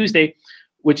 Monday, Tuesday,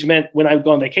 which meant when I would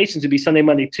go on vacations, it'd be Sunday,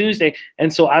 Monday, Tuesday.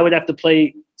 And so I would have to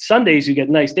play Sundays. You get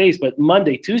nice days, but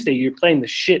Monday, Tuesday, you're playing the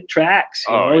shit tracks.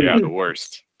 The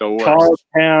worst.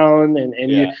 Charlestown,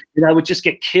 and I would just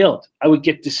get killed. I would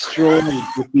get destroyed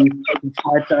with these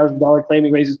 $5,000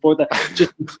 claiming races,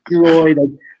 just destroyed.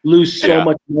 I'd lose so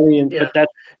much money, but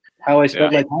that's how I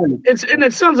spent my time.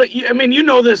 It sounds like you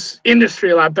know this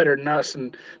industry a lot better than us.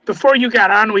 And before you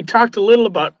got on, we talked a little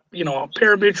about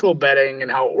pari-mutuel betting and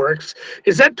how it works.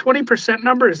 Is that 20%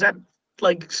 number? Is that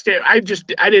like I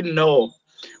didn't know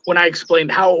when I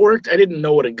explained how it worked. I didn't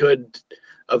know what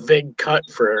a vig cut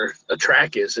for a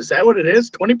track is. Is that what it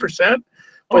is? 20%?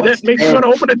 Boy, that makes you want to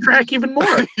open a track even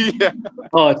more. Yeah.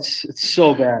 Oh, it's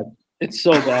so bad. It's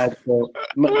so bad. So,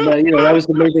 that was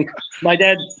the main thing. My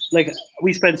dad,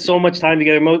 we spent so much time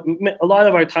together. A lot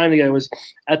of our time together was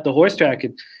at the horse track,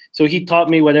 and so he taught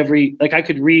me what I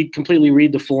could completely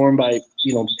read the form by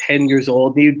 10 years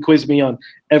old. He would quiz me on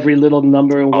every little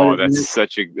number. And that's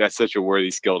such a worthy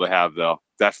skill to have, though.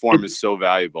 That form is so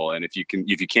valuable, and if you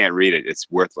can't read it, it's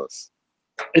worthless.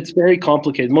 It's very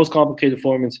complicated, most complicated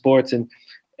form in sports, and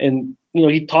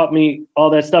he taught me all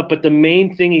that stuff. But the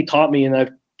main thing he taught me, and I've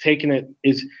taken it,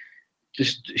 is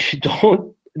just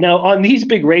don't. Now on these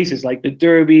big races like the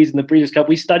Derbies and the Breeders' Cup,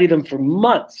 we study them for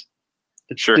months.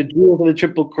 The Jewel for the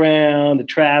Triple Crown, the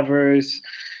Travers,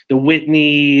 the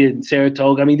Whitney and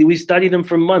Saratoga. I mean, we study them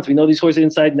for months. We know these horses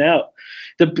inside and out.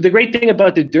 The great thing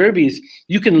about the Derby is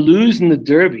you can lose in the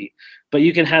Derby, but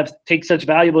you can take such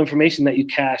valuable information that you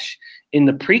cash in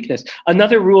the Preakness.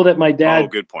 Another rule that my dad. Oh,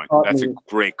 good point. That's a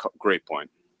great point.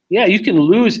 Yeah, you can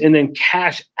lose and then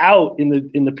cash out in the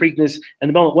Preakness and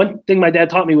the Belmont. One thing my dad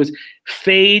taught me was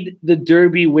fade the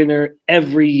Derby winner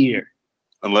every year.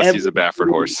 Unless he's a Baffert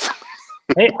horse.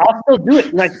 Hey, I'll still do it,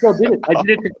 and I still did it. I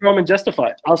did it to Chrome and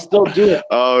Justify. I'll still do it.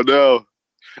 Oh no.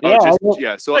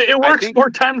 So it works more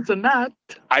times than not.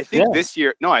 I think this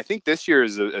year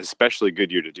is an especially good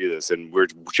year to do this, and we're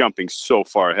jumping so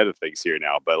far ahead of things here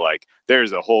now. But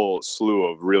there's a whole slew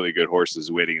of really good horses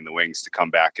waiting in the wings to come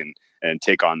back and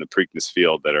take on the Preakness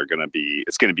field that are going to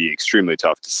be extremely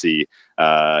tough to see.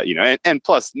 And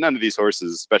plus none of these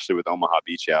horses, especially with Omaha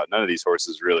Beach out, none of these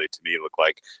horses really, to me, look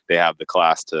like they have the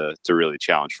class to really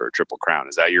challenge for a Triple Crown.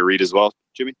 Is that your read as well,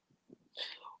 Jimmy?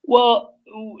 Well,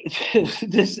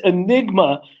 this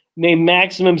enigma named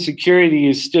Maximum Security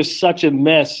is just such a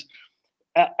mess.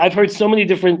 I've heard so many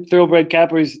different thoroughbred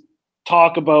cappers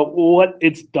talk about what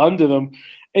it's done to them.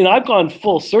 And I've gone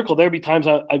full circle. There'd be times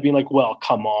I'd be like, well,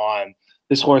 come on.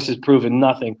 This horse has proven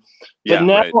nothing. But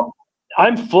now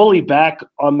I'm fully back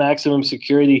on Maximum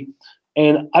Security.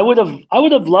 And I would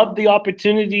have loved the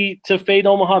opportunity to fade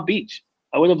Omaha Beach.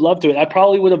 I would have loved to. I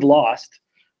probably would have lost,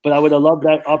 but I would have loved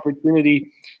that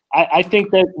opportunity. I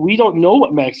think that we don't know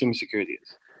what Maximum Security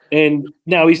is. And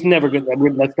now he's never going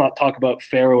to – let's not talk about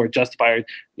Pharaoh or Justifier,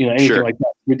 anything like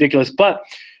that. Ridiculous. But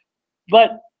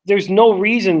there's no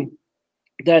reason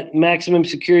that Maximum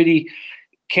Security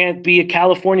can't be a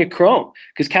California Chrome,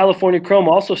 because California Chrome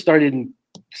also started in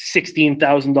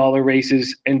 $16,000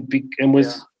 races and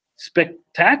was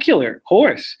spectacular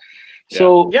horse.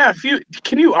 So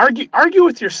can you argue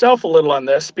with yourself a little on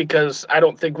this, because I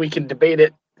don't think we can debate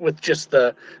it with just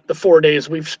the 4 days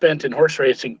we've spent in horse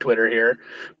racing Twitter here,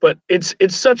 but it's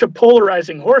such a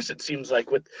polarizing horse. It seems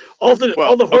like with all the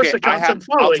horse accounts I'm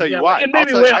following. I'll tell you why. And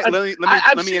maybe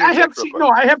I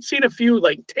have seen a few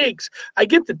takes. I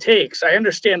get the takes. I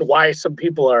understand why some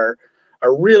people are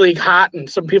really hot and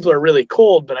some people are really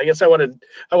cold, but I guess I wanted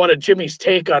Jimmy's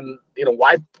take on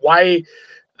why.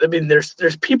 I mean, there's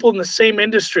people in the same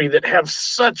industry that have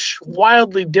such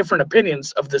wildly different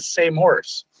opinions of the same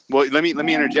horse. Well, let me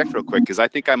interject real quick, because I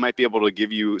think I might be able to give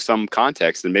you some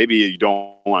context, and maybe you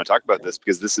don't want to talk about this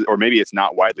because this is, or maybe it's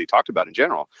not widely talked about in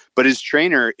general, but his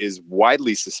trainer is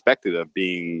widely suspected of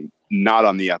being not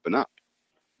on the up and up.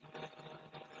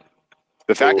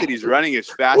 The fact that he's running as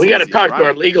fast. We got to talk to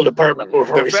our legal department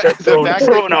before we start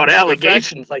throwing out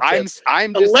allegations like that.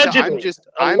 I'm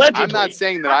not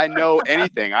saying that I know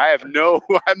anything.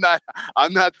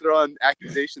 I'm not throwing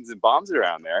accusations and bombs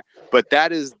around there. But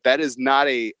that is not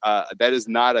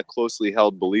a closely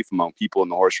held belief among people in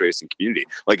the horse racing community.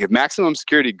 Like, if Maximum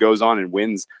Security goes on and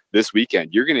wins this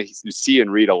weekend, you're going to see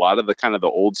and read a lot of the kind of the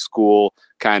old school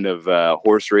kind of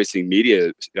horse racing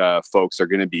media folks are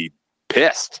going to be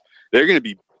pissed. They're going to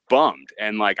be bummed.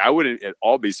 And like, I wouldn't at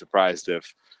all be surprised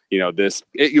if,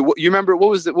 you remember what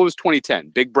was 2010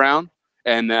 Big Brown?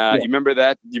 And you remember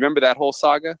that whole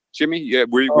saga, Jimmy? Yeah,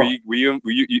 were you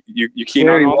keen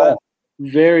on all that?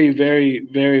 Very, very,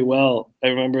 very well. I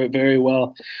remember it very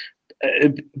well.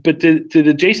 But to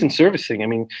the Jason Service thing, I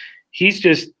mean, he's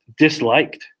just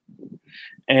disliked.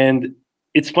 And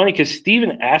it's funny because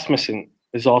Steven Asmussen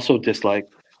is also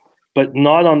disliked, but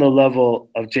not on the level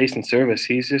of Jason Service.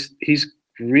 He's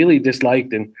really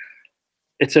disliked. And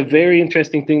it's a very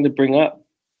interesting thing to bring up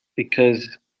because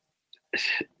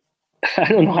I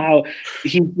don't know how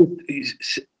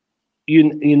he's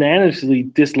unanimously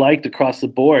disliked across the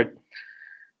board.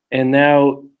 And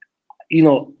now,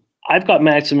 I've got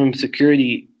Maximum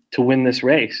Security to win this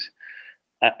race.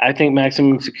 I think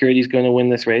Maximum Security is going to win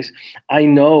this race. I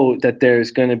know that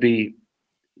there's going to be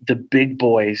the big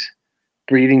boys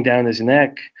breathing down his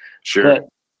neck. Sure.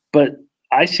 But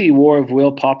I see War of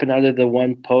Will popping out of the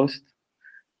one post.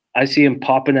 I see him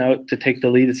popping out to take the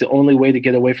lead. It's the only way to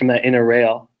get away from that inner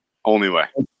rail. Only way.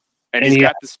 And he's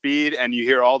got the speed, and you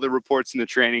hear all the reports in the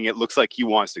training. It looks like he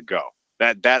wants to go.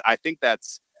 I think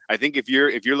if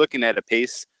you're looking at a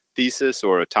pace thesis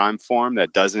or a time form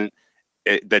that doesn't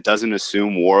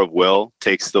assume War of Will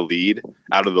takes the lead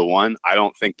out of the one, I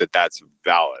don't think that's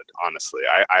valid. Honestly,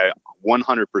 I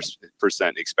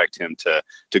 100% expect him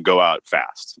to go out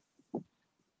fast.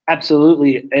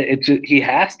 Absolutely, he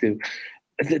has to.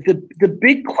 The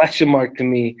big question mark to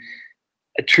me,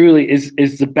 truly, is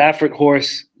the Baffert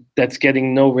horse that's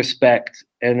getting no respect,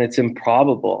 and it's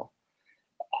Improbable.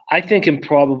 I think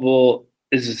Improbable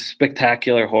is a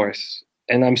spectacular horse,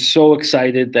 and I'm so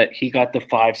excited that he got the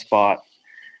 5 spot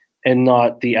and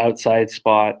not the outside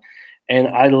spot. And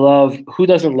I love, who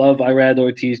doesn't love Irad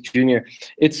Ortiz Jr.?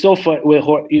 It's so fun. We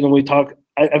talk.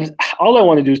 All I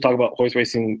want to do is talk about horse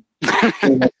racing. I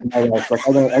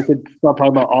could stop talking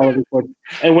about all of it.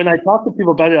 And when I talk to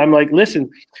people about it, I'm like, listen,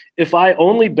 if I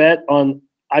only bet on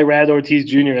Irad Ortiz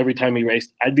Jr. every time he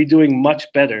raced, I'd be doing much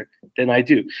better than I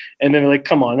do. And then they're like,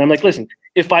 come on. And I'm like, listen,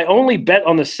 if I only bet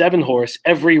on the 7 horse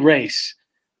every race,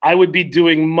 I would be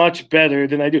doing much better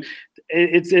than I do.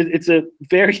 It's a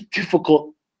very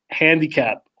difficult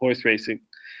handicap, horse racing.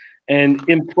 And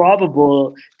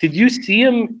Improbable, did you see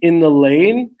him in the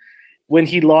lane when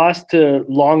he lost to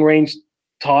Long Range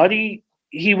Toddy?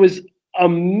 He was a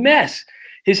mess.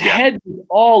 His head was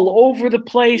all over the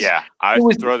place. Yeah, I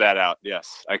would throw that out.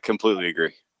 Yes, I completely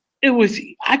agree. He was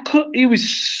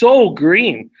so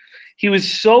green. He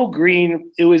was so green.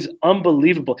 It was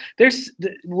unbelievable.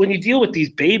 When you deal with these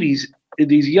babies,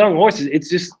 these young horses,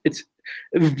 it's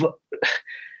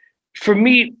for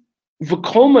me,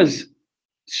 Vekoma's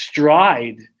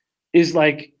stride is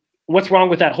like, what's wrong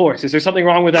with that horse? Is there something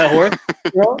wrong with that horse?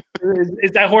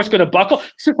 Is that horse going to buckle?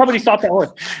 Somebody stop that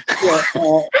horse.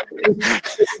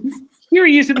 Here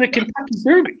he is in the Kentucky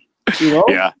Derby.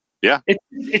 Yeah.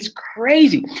 It's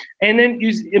crazy. And then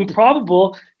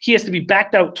Improbable, he has to be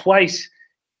backed out twice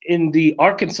in the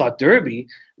Arkansas Derby.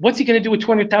 What's he going to do with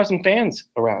 200,000 fans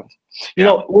around?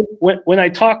 When I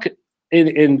talk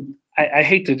I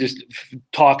hate to just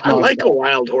talk. I like a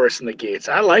wild horse in the gates.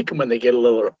 I like them when they get a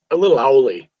little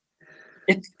owly.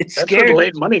 It's That's scary. where the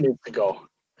late money needs to go.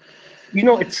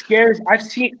 It scares. I've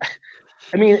seen.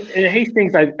 I mean, in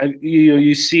Hastings,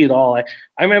 you see it all. I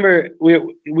remember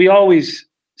we always.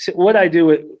 What I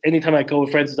do anytime I go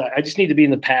with friends is I just need to be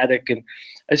in the paddock, and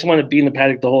I just want to be in the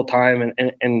paddock the whole time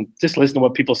and just listen to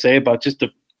what people say about just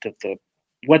the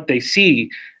what they see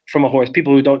from a horse.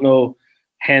 People who don't know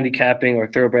handicapping or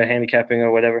thoroughbred handicapping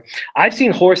or whatever. I've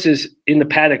seen horses in the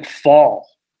paddock fall,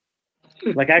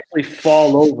 like actually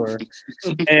fall over,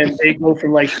 and they go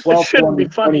from like 12 to 1 to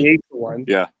 28 to 1.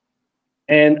 Yeah.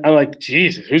 And I'm like,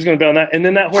 Jesus, who's going to bet on that? And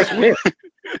then that horse wins.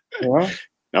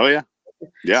 Oh yeah.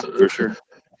 Yeah, for sure.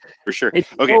 For sure.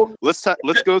 Okay, let's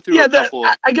go through a couple.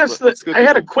 I guess I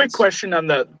had a quick question on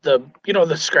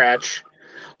the scratch.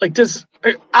 Like,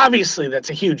 obviously that's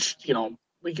a huge,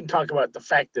 we can talk about the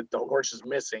fact that the horse is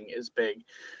missing is big.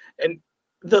 And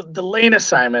the lane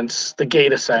assignments, the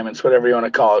gate assignments, whatever you want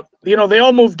to call it, they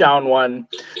all move down one.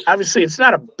 Obviously, it's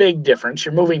not a big difference.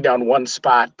 You're moving down one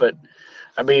spot, but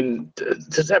I mean,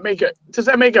 does that make a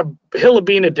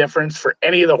Hillabina difference for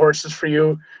any of the horses for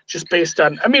you? Just based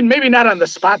on, I mean, maybe not on the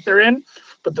spot they're in,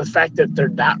 but the fact that they're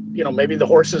not, maybe the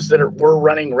horses that were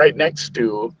running right next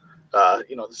to,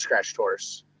 the scratched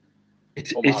horse.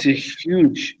 It's a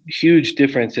huge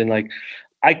difference. And like,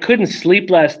 I couldn't sleep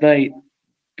last night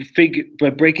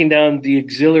but breaking down the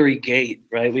auxiliary gate,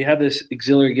 right? We have this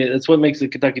auxiliary gate. That's what makes the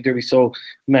Kentucky Derby so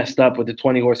messed up with the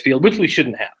 20-horse field, which we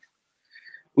shouldn't have.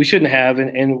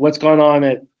 And what's gone on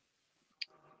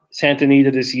Santa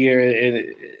Anita this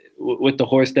year with the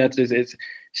horse deaths is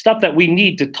stuff that we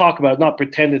need to talk about, not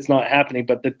pretend it's not happening.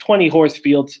 But the 20 horse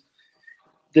fields,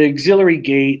 the auxiliary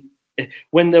gate,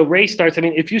 when the race starts, I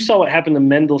mean, if you saw what happened to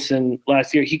Mendelssohn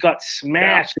last year, he got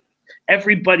smashed. Yeah.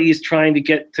 Everybody is trying to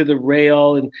get to the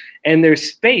rail, and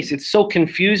there's space. It's so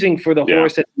confusing for the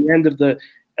horse at the end of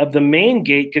the main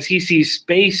gate because he sees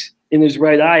space in his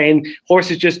right eye, and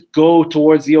horses just go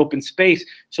towards the open space.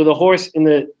 So the horse in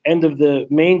the end of the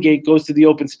main gate goes to the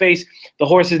open space. The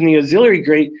horses in the auxiliary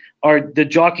gate are the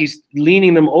jockeys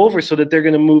leaning them over so that they're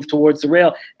going to move towards the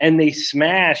rail, and they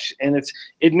smash. And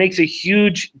it makes a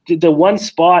huge. The one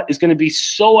spot is going to be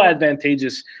so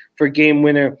advantageous for Game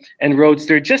Winner and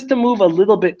Roadster just to move a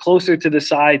little bit closer to the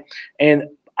side. And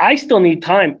I still need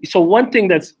time. So one thing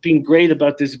that's been great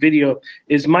about this video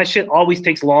is my shit always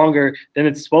takes longer than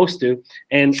it's supposed to.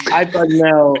 And I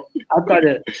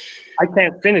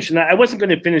can't finish. And I wasn't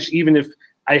going to finish even if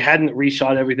I hadn't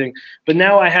reshot everything. But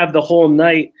now I have the whole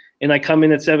night, and I come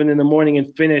in at 7 a.m.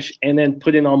 and finish, and then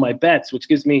put in all my bets, which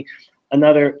gives me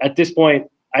at this point,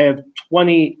 I have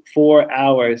 24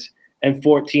 hours and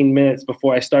 14 minutes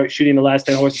before I start shooting the last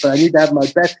 10 horses. But I need to have my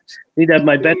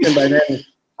bets. In by then.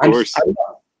 Of course.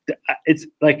 It's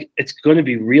going to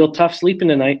be real tough sleeping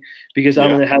tonight because I'm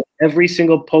going to have every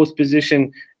single post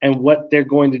position and what they're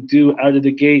going to do out of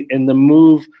the gate. And the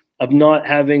move of not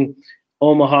having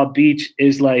Omaha Beach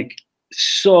is like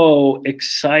so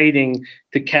exciting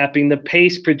to capping the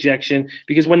pace projection,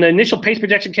 because when the initial pace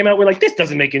projection came out, we're like, this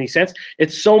doesn't make any sense.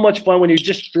 It's so much fun when you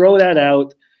just throw that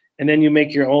out and then you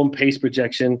make your own pace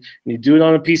projection and you do it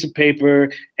on a piece of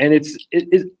paper. And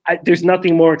there's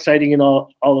nothing more exciting in all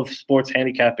of sports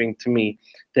handicapping to me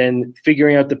than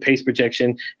figuring out the pace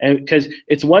projection. And because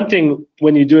it's one thing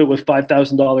when you do it with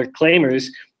 $5,000 claimers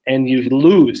and you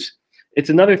lose. It's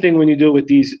another thing when you do it with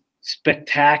these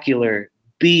spectacular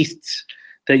beasts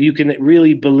that you can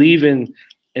really believe in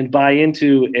and buy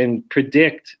into and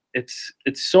predict. It's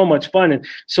so much fun. And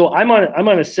so I'm on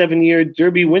a 7-year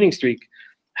Derby winning streak.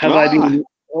 Have I been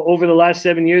over the last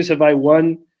 7 years? Have I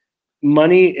won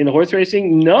money in horse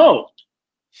racing? No,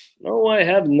 I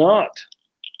have not.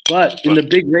 But in the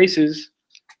big races,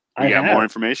 we got more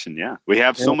information. Yeah, we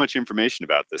have so much information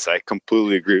about this. I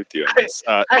completely agree with you on this.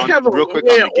 I have a real quick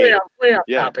way off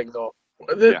topic though.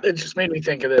 It just made me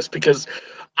think of this because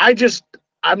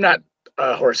I'm not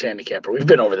a horse handicapper. We've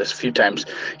been over this a few times.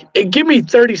 Give me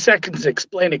 30 seconds to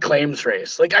explain a claims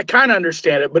race. Like I kind of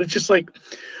understand it, but it's just like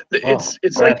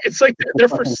it's like they're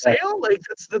for sale. Like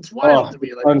that's wild to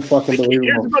me. Like unfucking believable.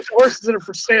 Here's a bunch of horses that are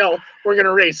for sale. We're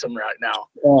gonna race them right now.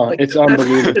 It's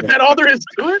unbelievable. Is that all there is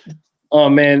to it? Oh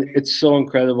man, it's so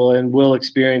incredible, and we'll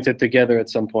experience it together at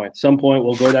some point. Some point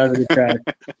we'll go down to the track.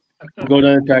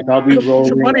 I'll be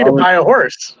rolling. Money to buy a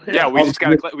horse. Yeah, we just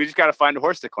gotta find a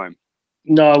horse to claim.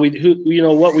 No, what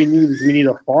we need is we need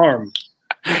a farm.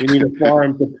 We need a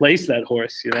farm to place that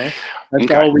horse.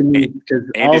 That's all we need. Because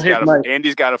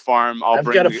Andy's got a farm. I've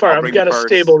got a farm. I've got a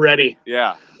stable ready.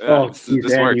 Yeah. Andy,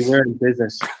 we're in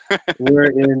business. We're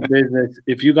in business.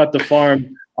 If you got the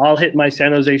farm, I'll hit my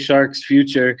San Jose Sharks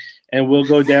future, and we'll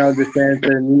go down to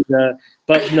Santa Anita.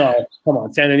 But no, come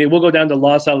on, Santa Anita. We'll go down to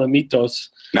Los Alamitos.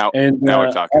 Now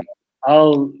we're talking.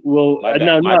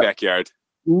 My backyard.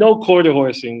 No quarter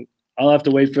horsing. I'll have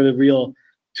to wait for the real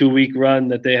 2-week run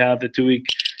that they have, the 2-week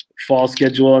fall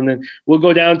schedule, and then we'll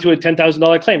go down to a $10,000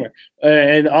 claimer.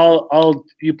 And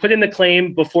you put in the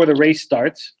claim before the race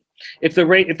starts. If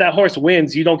that horse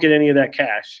wins, you don't get any of that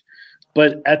cash.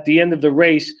 But at the end of the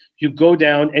race, you go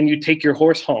down and you take your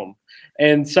horse home.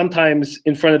 And sometimes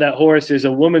in front of that horse is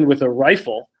a woman with a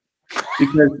rifle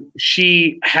because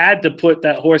she had to put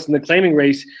that horse in the claiming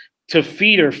race to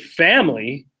feed her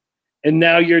family. And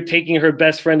now you're taking her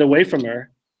best friend away from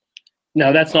her.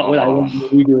 No, that's not what I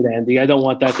want we do it, Andy. I don't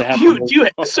want that to happen.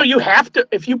 So you have to,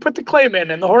 if you put the claim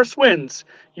in and the horse wins,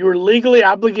 you are legally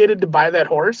obligated to buy that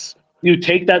horse? You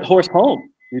take that horse home.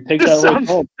 Horse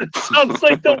home. It sounds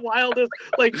like the wildest,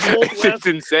 like Old West, it's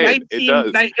insane.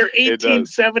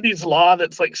 1870s law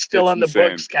that's like still on the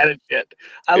books kind of shit.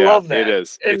 I love that. It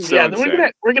is. And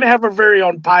we're gonna have our very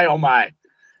own pie oh my.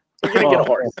 We're gonna get a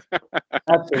horse.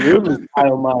 Absolutely, pie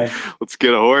oh my. Let's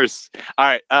get a horse. All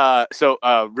right. So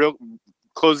real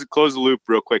close the loop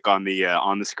real quick on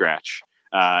the scratch.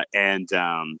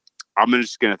 I'm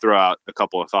just going to throw out a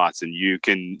couple of thoughts, and you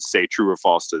can say true or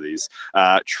false to these.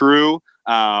 True.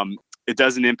 It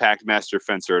doesn't impact Master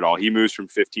Fencer at all. He moves from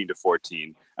 15 to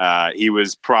 14. He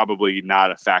was probably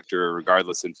not a factor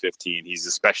regardless in 15. He's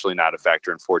especially not a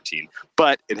factor in 14.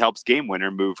 But it helps Game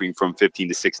Winner moving from 15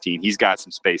 to 16. He's got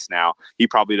some space now. He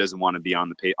probably doesn't want to be on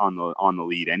the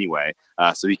lead anyway,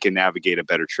 so he can navigate a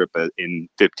better trip in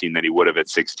 15 than he would have at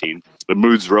 16. It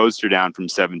moves Roadster down from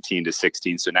 17 to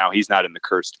 16, so now he's not in the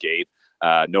cursed gate.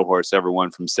 No horse ever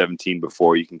won from 17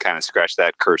 before. You can kind of scratch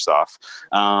that curse off.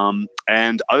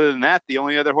 And other than that, the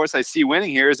only other horse I see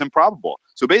winning here is Improbable.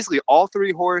 So basically all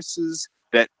three horses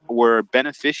that were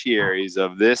beneficiaries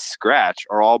of this scratch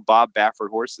are all Bob Baffert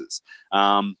horses.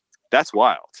 That's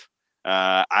wild.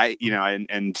 Correct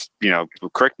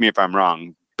me if I'm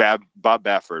wrong. Bob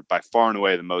Baffert, by far and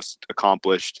away the most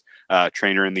accomplished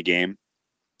trainer in the game.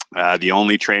 The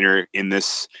only trainer in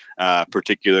this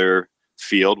particular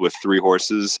field with three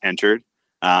horses entered,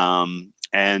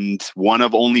 and one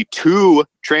of only two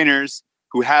trainers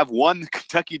who have won the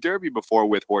Kentucky Derby before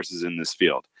with horses in this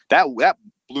field. That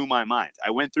blew my mind.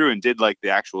 I went through and did like the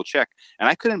actual check, and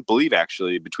I couldn't believe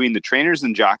actually between the trainers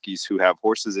and jockeys who have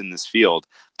horses in this field,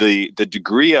 the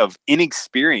degree of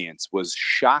inexperience was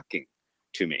shocking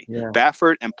to me. Yeah.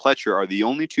 Baffert and Pletcher are the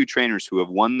only two trainers who have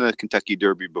won the Kentucky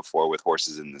Derby before with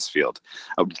horses in this field.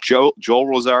 Joel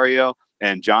Rosario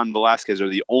and John Velasquez are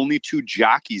the only two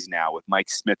jockeys now, with Mike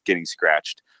Smith getting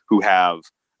scratched, who have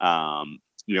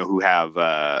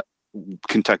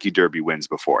Kentucky Derby wins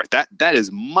before. That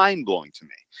is mind blowing to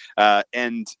me.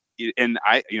 And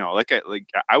I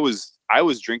was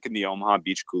drinking the Omaha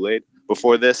Beach Kool-Aid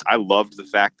before this. I loved the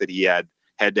fact that he had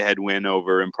head-to-head win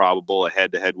over Improbable, a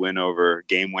head-to-head win over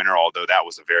Game Winner, although that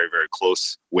was a very, very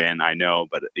close win, I know.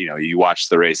 But you watch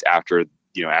the race after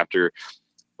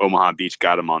Omaha Beach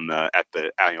got him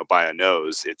by a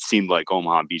nose. It seemed like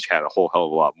Omaha Beach had a whole hell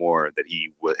of a lot more that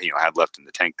he had left in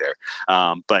the tank there.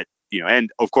 And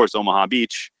of course Omaha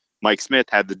Beach, Mike Smith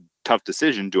had the tough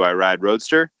decision: do I ride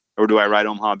Roadster or do I ride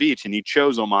Omaha Beach? And he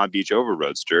chose Omaha Beach over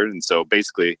Roadster, and so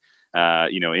basically,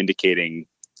 indicating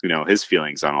his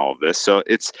feelings on all of this. So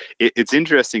it's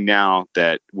interesting now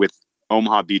that with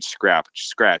Omaha Beach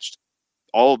scratched,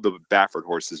 all of the Baffert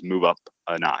horses move up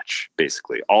a notch.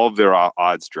 Basically, all of their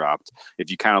odds dropped. If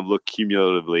you kind of look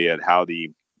cumulatively at how the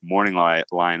morning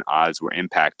line odds were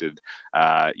impacted,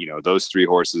 those three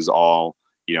horses all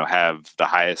have the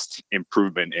highest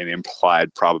improvement in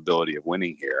implied probability of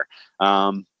winning here.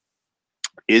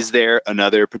 Is there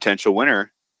another potential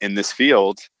winner in this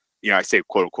field? I say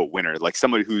quote unquote winner, like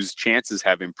somebody whose chances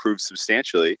have improved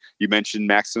substantially. You mentioned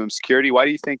Maximum Security. Why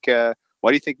do you think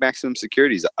Maximum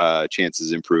Security's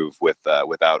chances improve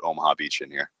without Omaha Beach in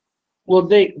here? Well,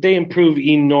 they improve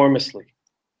enormously,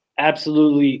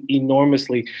 absolutely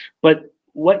enormously. But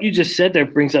what you just said there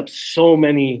brings up so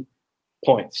many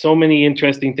points, so many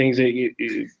interesting things that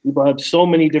you brought up, so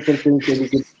many different things that we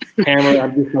could hammer.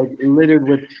 I'm just like littered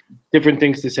with different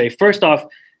things to say. First off,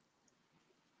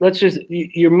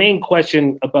 your main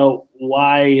question about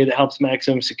why it helps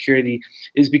Maximum Security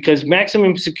is because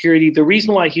Maximum Security, the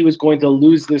reason why he was going to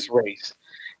lose this race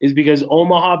is because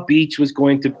Omaha Beach was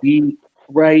going to be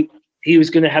right. He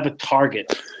was going to have a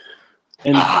target.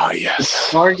 And yes.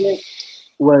 The target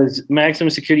was Maximum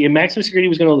Security, and Maximum Security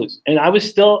was going to lose. And I was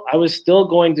still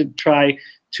going to try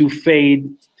to fade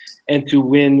and to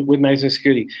win with Maximum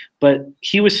Security, but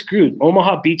he was screwed.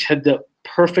 Omaha Beach had the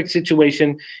perfect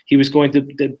situation. He was going to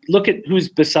look at who's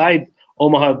beside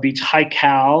Omaha Beach: High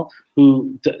Cal,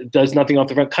 who does nothing off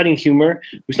the front, Cutting Humor,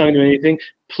 who's not going to do anything,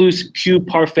 plus Q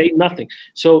Parfait, nothing.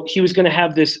 So he was going to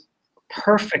have this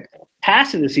perfect.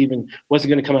 Tacitus even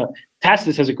wasn't going to come out.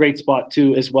 Tacitus has a great spot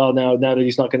too as well now that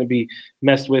he's not going to be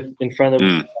messed with in front of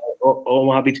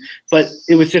Omaha Beach. But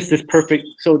it was just this perfect.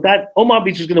 So that Omaha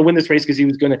Beach was going to win this race because he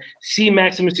was going to see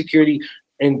Maximum Security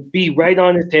and be right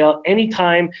on his tail.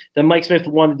 Anytime that Mike Smith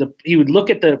he would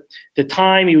look at the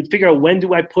time, he would figure out when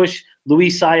do I push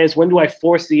Luis Saez, when do I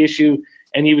force the issue,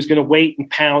 and he was going to wait and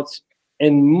pounce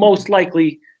and most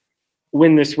likely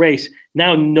win this race.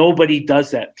 Now nobody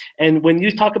does that. And when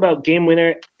you talk about Game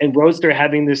Winner and Roadster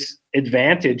having this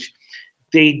advantage,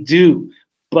 they do.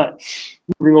 But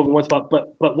bring over one spot.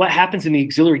 But what happens in the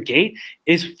auxiliary gate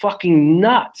is fucking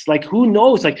nuts. Like, who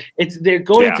knows? Like, they're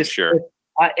going to sure.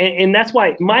 And that's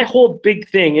why my whole big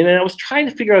thing, and then I was trying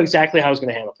to figure out exactly how I was going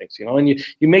to handle things, and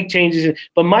you make changes.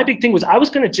 But my big thing was I was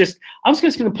just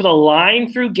going to put a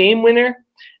line through Game Winner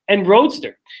and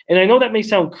Roadster. And I know that may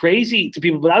sound crazy to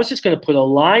people, but I was just going to put a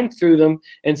line through them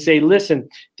and say, listen,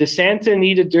 the Santa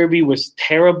Anita Derby was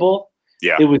terrible.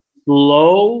 Yeah. It was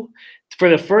slow. For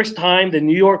the first time, the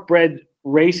New York bred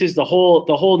races, the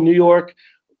whole New York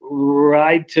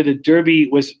ride to the Derby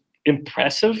was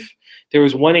impressive. There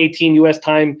was 1:18 U.S.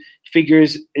 time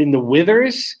figures in the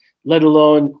Withers let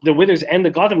alone the Withers and the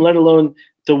Gotham, let alone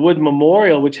the Wood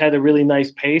Memorial, which had a really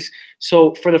nice pace.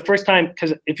 So for the first time,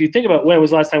 because if you think about when was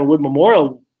the last time a Wood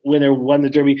Memorial winner won the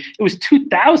Derby, it was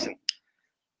 2000.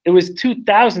 It was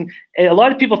 2000. And a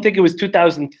lot of people think it was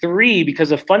 2003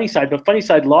 because of Funnyside, but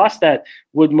Funnyside lost that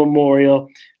Wood Memorial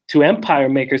to Empire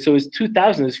Maker. So it was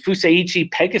 2000. It was Fusaichi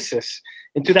Pegasus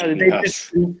in 2000. Yes.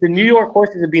 The New York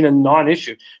horses have been a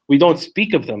non-issue. We don't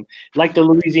speak of them. Like the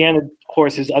Louisiana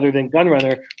horses, other than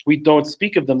Gunrunner, we don't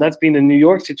speak of them. That's been the New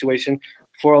York situation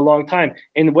for a long time.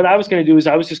 And what I was going to do is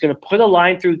I was just going to put a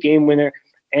line through Game Winner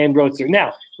and Roadster.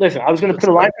 Now, listen, I was going to put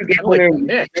a line through Game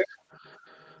Winner,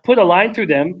 put a line through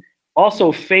them,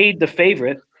 also fade the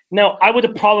favorite. Now, I would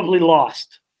have probably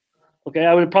lost. Okay,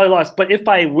 I would have probably lost. But if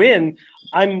I win,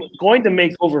 I'm going to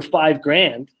make over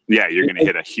 $5,000. Yeah, you're going to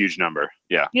hit a huge number.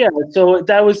 Yeah. Yeah. So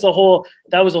that was the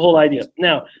whole idea.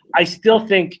 Now, I still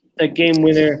think that Game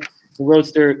Winner,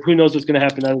 Roadster, who knows what's going to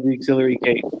happen out of the auxiliary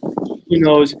gate? Who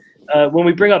knows? When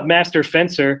we bring up Master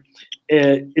Fencer,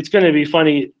 it's going to be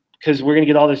funny because we're going to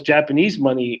get all this Japanese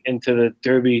money into the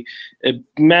Derby.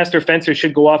 Master Fencer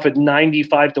should go off at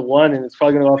 95 to 1, and it's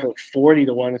probably going to go off at 40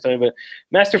 to 1 or something. But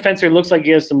Master Fencer looks like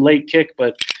he has some late kick,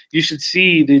 but you should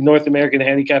see the North American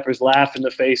handicappers laugh in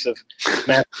the face of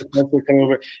Master Fencer coming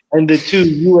over. And the two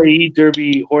UAE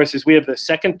Derby horses, we have the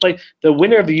second place. The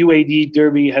winner of the UAE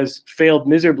Derby has failed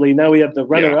miserably. Now we have the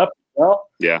runner-up as well.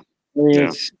 Yeah. I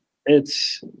mean,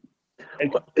 it's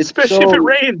especially if it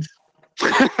rains.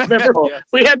 Remember,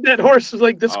 we had that horse. Was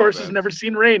like, this horse has never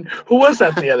seen rain. Who was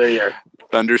that the other year?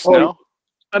 Thunder Snow?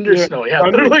 Thunder Snow, yeah.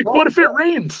 They're like, what if it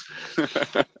rains?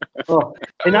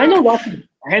 And I know lots of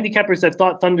handicappers that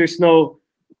thought Thunder Snow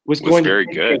was going very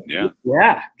to good, yeah.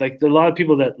 Yeah, like a lot of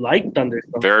people that like Thunder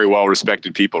Snow. Very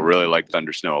well-respected people really like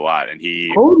Thunder Snow a lot, and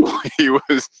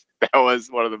that was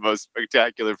one of the most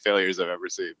spectacular failures I've ever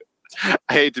seen.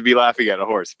 I hate to be laughing at a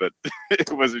horse, but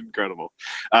it was incredible.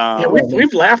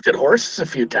 We've laughed at horses a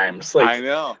few times. Like, I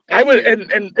know. I would,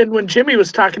 and when Jimmy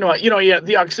was talking about,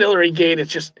 the auxiliary gate,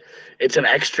 it's an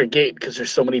extra gate because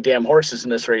there's so many damn horses in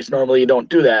this race. Normally you don't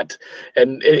do that.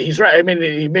 And he's right. I mean,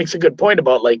 he makes a good point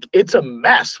about, like, it's a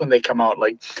mess when they come out.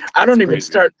 Like, I don't even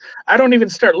start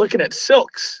looking at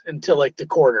silks until like the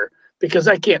quarter because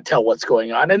I can't tell what's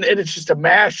going on. And it's just a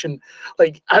mash. And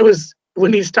like,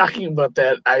 when he's talking about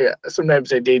that,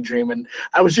 sometimes I daydream, and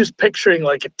I was just picturing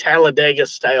like a Talladega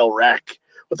style wreck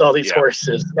with all these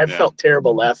horses. And I felt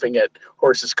terrible laughing at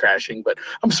horses crashing, but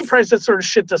I'm surprised that sort of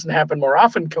shit doesn't happen more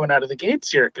often coming out of the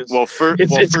gates here because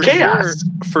it's chaos.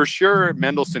 For sure,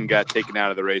 Mendelssohn got taken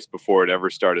out of the race before it ever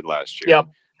started last year. Yep.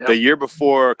 The year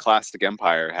before, Classic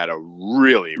Empire had a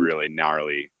really, really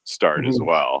gnarly start as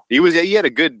well. He had a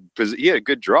good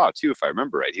draw too, if I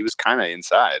remember right. He was kind of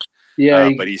inside. Yeah,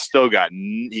 but he still got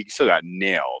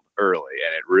nailed early,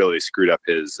 and it really screwed up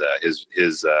his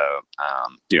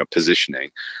positioning.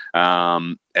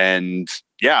 And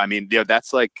yeah, I mean,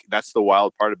 that's the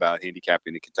wild part about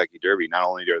handicapping the Kentucky Derby. Not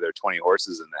only are there 20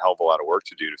 horses and a hell of a lot of work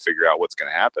to do to figure out what's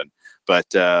going to happen, but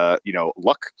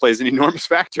luck plays an enormous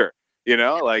factor.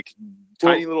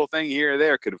 Tiny little thing here or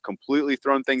there could have completely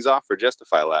thrown things off for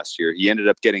Justify last year. He ended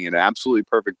up getting an absolutely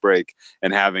perfect break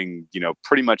and having,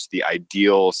 pretty much the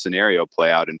ideal scenario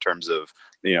play out in terms of,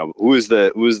 who was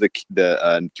the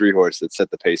 3-horse that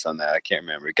set the pace on that? I can't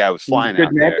remember. The guy was flying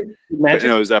out there. But,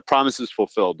 it was Promises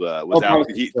Fulfilled.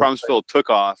 Promises Fulfilled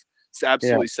took off.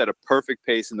 Absolutely set a perfect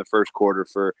pace in the first quarter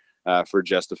for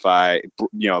Justify.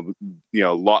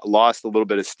 Lost a little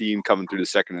bit of steam coming through the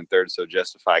second and third, so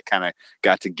Justify kind of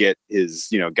got to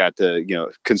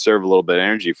conserve a little bit of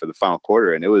energy for the final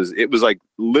quarter, and it was like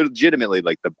legitimately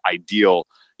like the ideal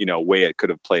way it could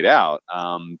have played out.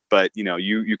 But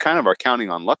you kind of are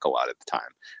counting on luck a lot at the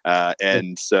time,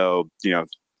 and so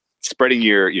spreading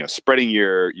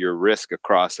your risk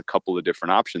across a couple of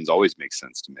different options always makes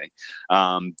sense to me.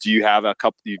 Do you have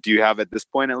at this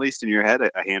point, at least in your head, a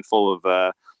handful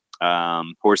of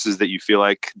horses that you feel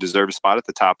like deserve a spot at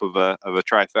the top of a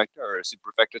trifecta or a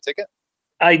superfecta ticket?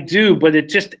 I do, but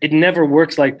it never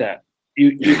works like that.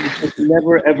 It just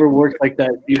never ever works like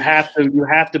that. You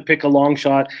have to pick a long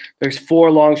shot. There's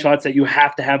 4 long shots that you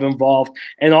have to have involved,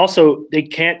 and also they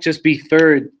can't just be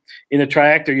third in a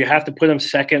triactor. You have to put them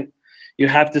second. You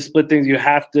have to split things. You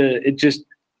have to. It just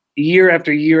year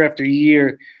after year after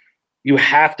year. You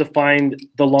have to find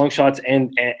the long shots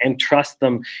and trust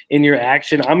them in your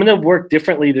action. I'm going to work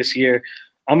differently this year.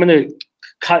 I'm going to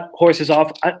cut horses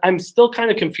off. I'm still kind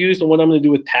of confused on what I'm going to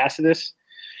do with Tacitus.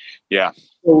 Yeah.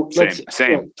 So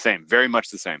same. Very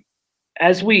much the same.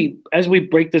 As we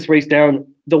break this race down,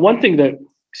 the one thing that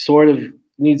sort of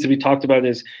needs to be talked about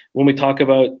is when we talk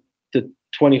about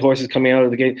 20 horses coming out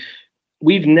of the gate.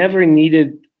 We've never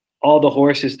needed all the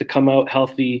horses to come out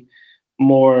healthy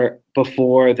more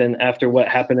before than after what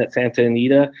happened at Santa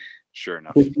Anita. Sure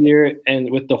enough. This year,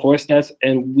 and with the horse deaths,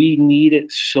 and we need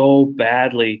it so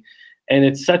badly. And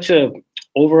it's such a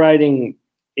overriding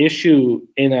issue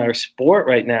in our sport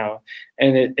right now,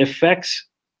 and it affects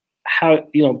how,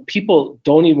 people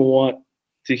don't even want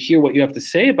to hear what you have to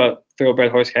say about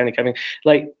thoroughbred horse handicapping.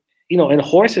 Like, and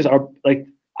horses are like,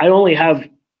 I only have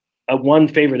a one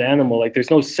favorite animal. Like,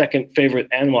 there's no second favorite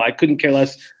animal. I couldn't care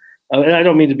less. And I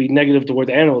don't mean to be negative toward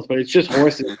animals, but it's just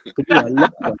horses.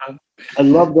 I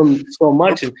love them so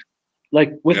much. And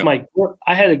like with my girl,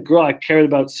 I had a girl I cared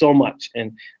about so much.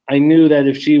 And I knew that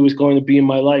if she was going to be in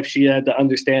my life, she had to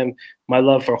understand my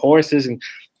love for horses. And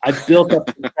I built up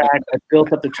the track. I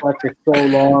built up the track for so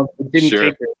long. It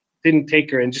didn't take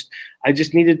her. And I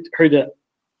just needed her to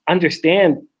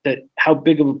understand that how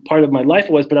big of a part of my life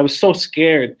it was. But I was so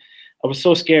scared.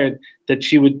 That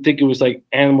she would think it was like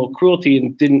animal cruelty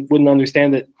and wouldn't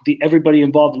understand that everybody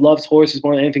involved loves horses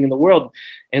more than anything in the world.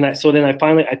 And I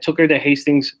took her to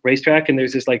Hastings Racetrack, and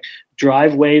there's this like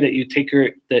driveway that you take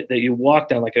her that you walk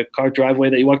down, like a car driveway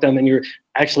that you walk down, and you're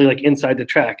actually like inside the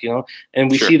track, and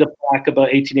we see the plaque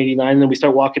about 1889, and then we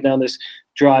start walking down this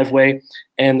driveway,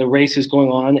 and the race is going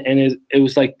on, and it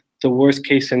was like the worst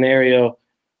case scenario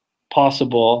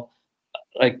possible.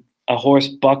 Like, a horse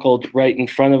buckled right in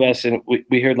front of us, and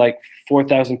we heard like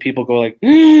 4,000 people go like,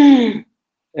 and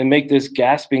make this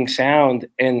gasping sound.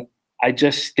 And I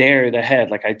just stared ahead.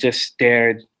 Like, I just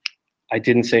stared. I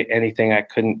didn't say anything. I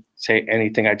couldn't say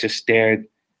anything. I just stared.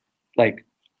 Like,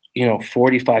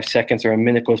 45 seconds or a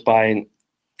minute goes by, and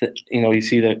you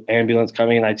see the ambulance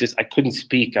coming, and I couldn't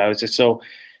speak. I was just so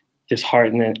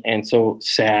disheartened and so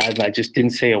sad. And I just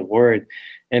didn't say a word.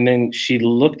 And then she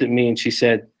looked at me and she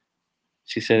said,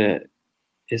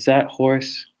 "Is that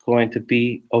horse going to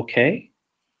be okay?"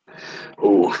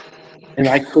 Ooh. And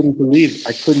I couldn't believe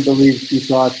she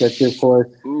thought that this horse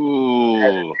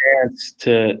had a chance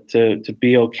to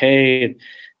be okay. And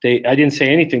I didn't say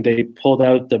anything. They pulled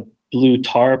out the blue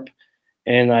tarp,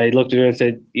 and I looked at her and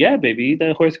said, "Yeah, baby,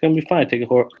 that horse is going to be fine. Take it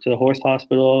to the horse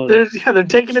hospital." They're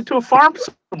taking it to a farm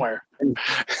somewhere. And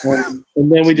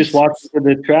then we just walked to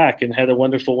the track and had a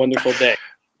wonderful, wonderful day.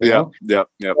 Yep.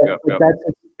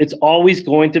 It's always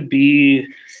going to be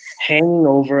hanging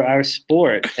over our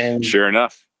sport. And sure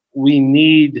enough, we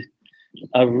need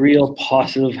a real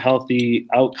positive, healthy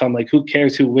outcome. Like, who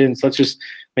cares who wins? Let's just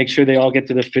make sure they all get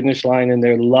to the finish line and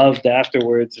they're loved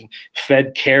afterwards and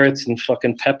fed carrots and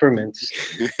fucking peppermints.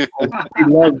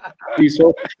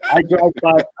 I drive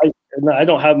by, I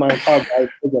don't have my own car, but I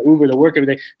take the Uber to work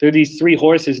every day. There are these 3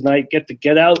 horses, and I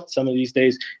get out some of these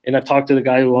days, and I talk to the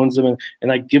guy who owns them,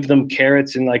 and I give them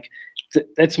carrots, and like,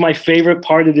 that's my favorite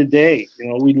part of the day.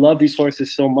 We love these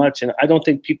horses so much, and I don't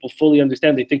think people fully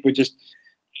understand. They think we're just,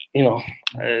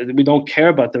 we don't care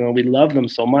about them, and we love them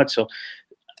so much. So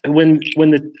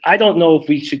I don't know if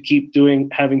we should keep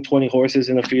having 20 horses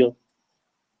in a field,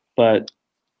 but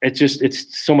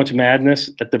it's so much madness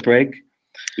at the break.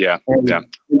 Yeah.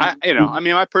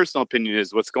 My personal opinion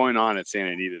is what's going on at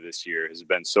Santa Anita this year has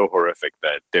been so horrific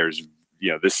that there's,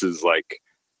 this is like,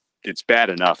 it's bad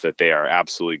enough that they are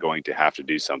absolutely going to have to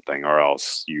do something, or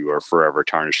else you are forever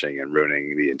tarnishing and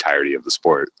ruining the entirety of the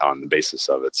sport on the basis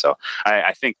of it. So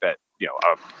I think that,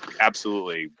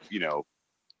 absolutely,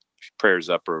 prayers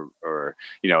up or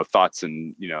thoughts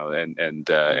and,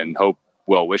 and hope,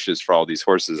 well wishes for all these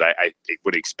horses. I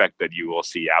would expect that you will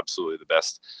see absolutely the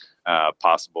best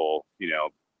possible,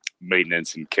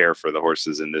 maintenance and care for the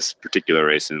horses in this particular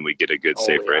race, and we get a good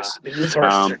safe race. These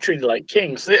horses are treated like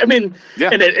kings. I mean,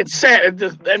 and it's sad.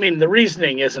 The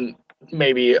reasoning isn't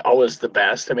maybe always the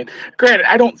best. I mean, granted,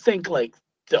 I don't think like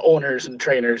the owners and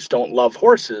trainers don't love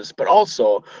horses, but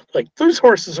also like those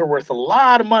horses are worth a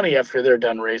lot of money after they're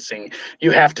done racing.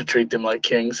 You have to treat them like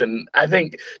kings. And I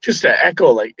think, just to echo,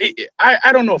 like,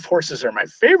 I don't know if horses are my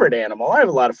favorite animal. I have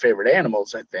a lot of favorite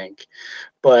animals, I think,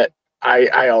 but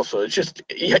I also, it's just,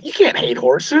 you can't hate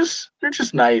horses. They're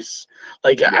just nice.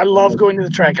 Like, I love going to the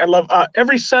track. I love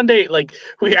every Sunday, like,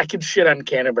 I can shit on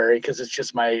Canterbury because it's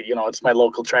just my, it's my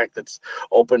local track that's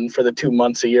open for the 2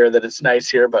 months a year that it's nice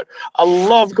here. But I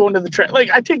love going to the track. Like,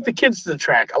 I take the kids to the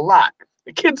track a lot.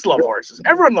 The kids love horses.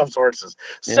 Everyone loves horses.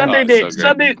 Sundays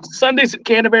at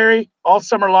Canterbury, all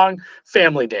summer long,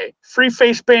 family day. Free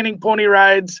face painting, pony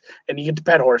rides, and you get to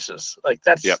pet horses. Like,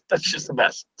 that's just the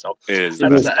best. So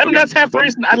that's half the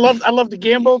reason. I love to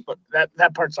gamble, but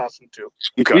that part's awesome too.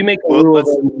 Okay. We make a rule of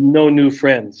no new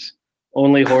friends,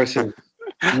 only horses.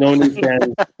 No new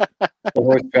fans. The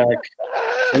horse track.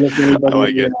 I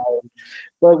like it.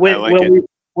 But like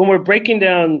when we're breaking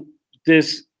down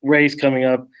this race coming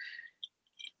up,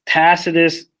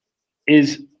 Tacitus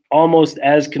is almost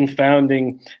as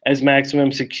confounding as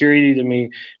Maximum Security to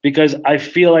me, because I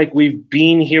feel like we've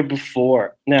been here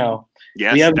before. Now,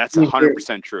 yes, that's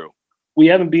 100% true. We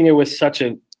haven't been here with such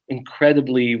an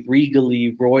incredibly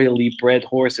regally, royally bred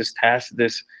horse as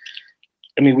Tacitus.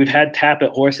 I mean, we've had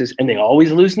Tapit horses, and they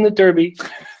always lose in the Derby,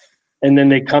 and then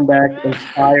they come back and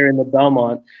fire in the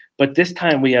Belmont. But this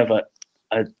time we have a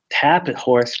Tapit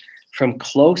horse from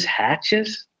Close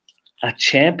Hatches, a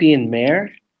champion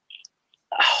mare.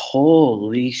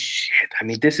 Holy shit! I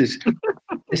mean, this is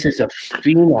a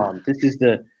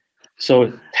phenom.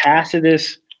 So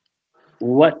Tacitus.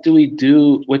 What do we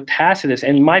do with Tacitus?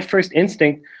 And my first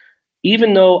instinct,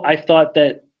 even though I thought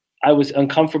that I was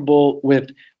uncomfortable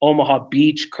with Omaha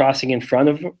Beach crossing in front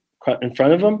of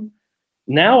him,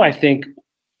 now I think,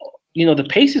 the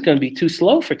pace is going to be too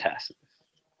slow for Tacitus.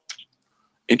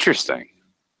 Interesting.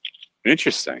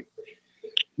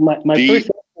 My first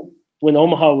when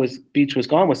Omaha Beach was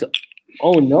gone was,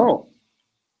 oh no,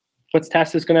 what's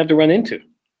Tacitus going to have to run into?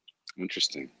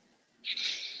 Interesting.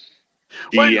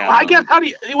 Well, I guess how do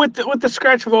you with the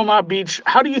scratch of Omaha Beach?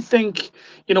 How do you think?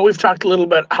 We've talked a little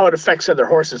bit how it affects other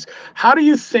horses. How do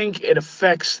you think it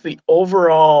affects the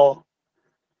overall,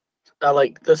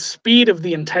 like the speed of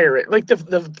the entire, like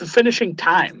the finishing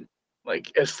time?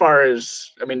 Like as far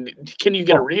as, I mean, can you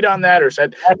get a read on that, or is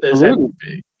that?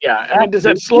 Yeah, I mean, does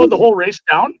that slow the whole race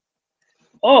down?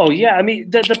 Oh yeah, I mean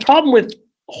the problem with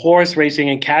horse racing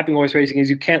and capping horse racing is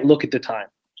you can't look at the time.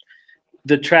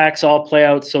 The tracks all play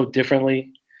out so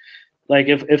differently. Like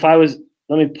if I was,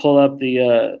 let me pull up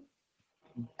the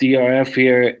DRF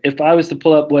here. If I was to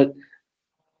pull up what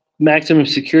Maximum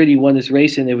Security won this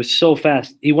race in, it was so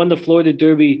fast. He won the Florida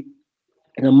Derby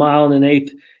in 1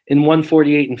 1/8 in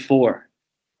 1:48.4.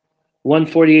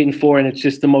 1:48.4, and it's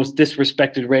just the most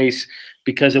disrespected race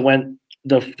because it went,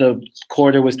 the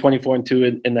quarter was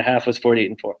 24-2 and the half was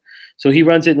 48-4. So he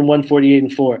runs it in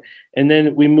 1:48.4. And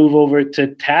then we move over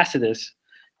to Tacitus,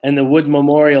 and the Wood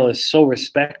Memorial is so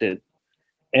respected.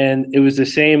 And it was the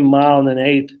same 1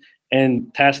 1/8,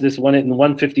 and Tacitus won it in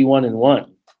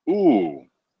 1:51.1. Ooh.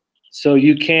 So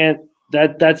you can't,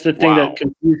 that's the thing that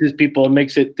confuses people and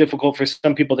makes it difficult for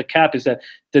some people to cap, is that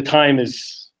the time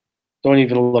is, don't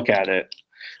even look at it.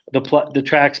 The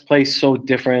tracks play so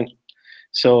different.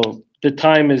 So the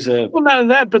time is well, not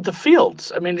that, but the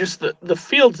fields. I mean, just the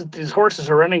fields that these horses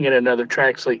are running in other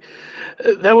tracks. Like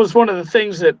that was one of the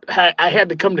things that I had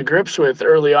to come to grips with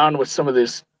early on with some of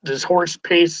this horse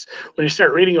pace. When you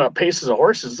start reading about paces of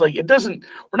horses, like we're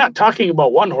not talking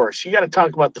about one horse. You got to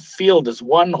talk about the field as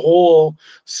one whole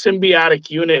symbiotic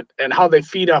unit and how they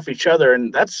feed off each other.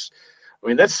 And that's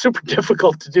super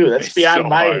difficult to do. That's beyond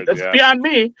beyond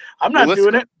me. I'm not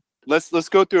doing it. Let's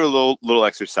go through a little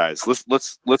exercise.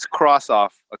 Let's cross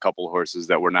off a couple of horses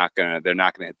that they're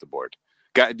not gonna hit the board.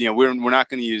 We're not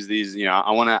gonna use these.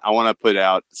 I wanna put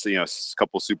out a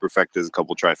couple superfectas, a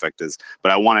couple trifectas,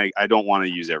 but I don't want to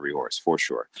use every horse for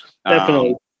sure.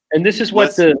 Definitely. And this is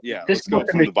what the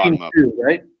machines do,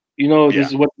 right? This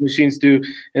is what the machines do,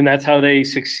 and that's how they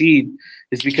succeed,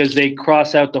 is because they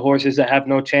cross out the horses that have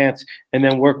no chance and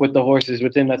then work with the horses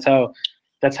within. That's how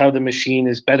the machine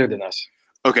is better than us.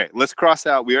 Okay, let's cross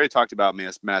out. We already talked about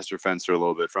Master Fencer a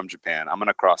little bit from Japan. I'm going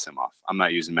to cross him off. I'm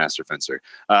not using Master Fencer.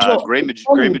 Great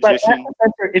Magician.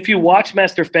 If you watch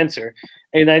Master Fencer,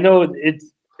 and I know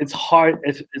it's hard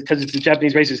because it's the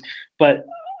Japanese races, but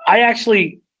I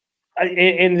actually,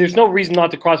 and there's no reason not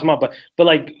to cross him off, but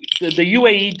like the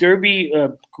UAE Derby,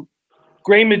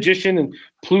 Great Magician and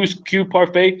Plus Q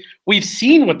Parfait, we've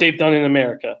seen what they've done in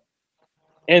America,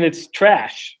 and it's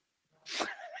trash.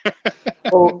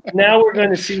 So now we're going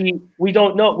to see. We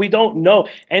don't know.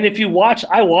 And if you watch,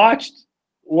 I watched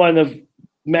one of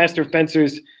Master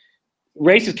Fencer's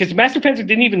races, because Master Fencer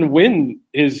didn't even win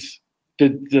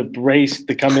the race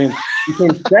to come in.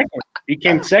 He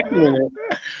came second in it,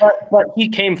 but he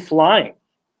came flying.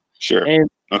 Sure. And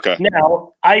okay.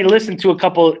 Now I listened to a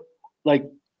couple like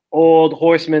old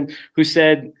horsemen who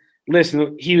said,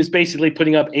 listen, he was basically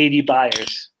putting up 80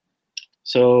 buyers.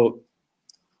 So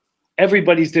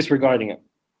everybody's disregarding him.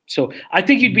 So I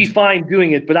think you'd be fine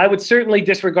doing it, but I would certainly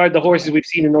disregard the horses we've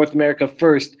seen in North America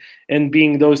first, and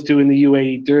being those two in the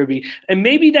UAE Derby. And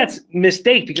maybe that's a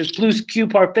mistake, because Plus Q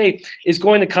Parfait is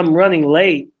going to come running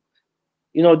late.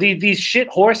 These shit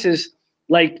horses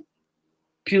like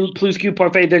Plus Q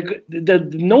Parfait,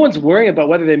 no one's worrying about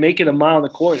whether they make it 1.25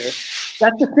 miles.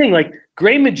 that's the thing. Like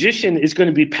Gray Magician is going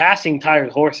to be passing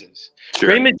tired horses.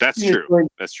 Sure, that's true.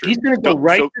 That's true. He's going to go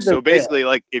right to the So basically,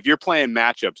 like if you're playing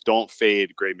matchups, don't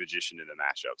fade Gray Magician into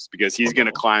matchups because he's going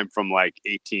to climb from like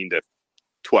 18 to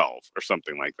 12 or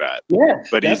something like that. Yeah,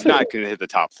 but he's not going to hit the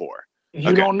top 4.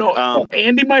 You don't know.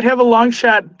 Andy might have a long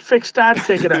shot fixed odds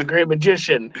ticket on Gray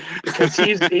Magician because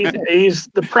he's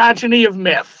the progeny of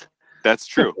myth. That's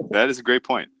true. That is a great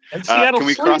point. And Seattle can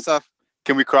we cross off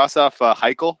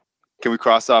Heichel? Can we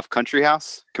cross off Country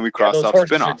House? Can we cross off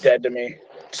Spinoff? Are dead to me.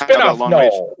 Spinoff, no.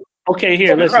 Range? Okay,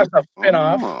 here, listen.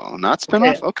 Spinoff. Oh, not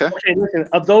Spinoff? Okay, listen.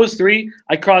 Of those 3,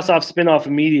 I cross off Spinoff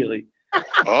immediately.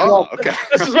 Oh, okay.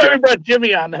 This is why we brought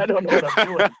Jimmy on. I don't know what I'm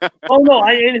doing. Oh no,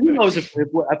 and who knows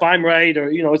if I'm right or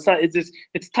it's not.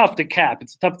 It's tough to cap.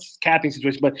 It's a tough capping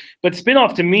situation. But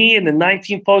Spinoff to me in the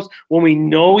 19th post when we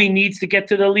know he needs to get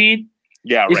to the lead.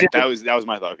 Yeah, right. That was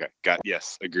my thought. Okay,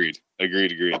 agreed. I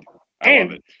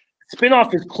love it.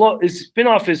 Spinoff is close.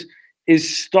 Spinoff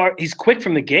he's quick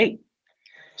from the gate.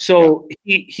 So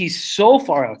he's so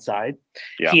far outside.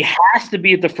 Yeah. He has to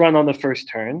be at the front on the first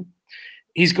turn.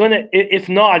 He's going to, if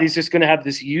not, he's just going to have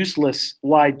this useless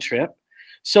wide trip.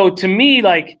 So to me,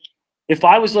 like, if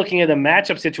I was looking at a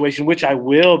matchup situation, which I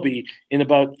will be in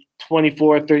about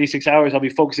 24, 36 hours, I'll be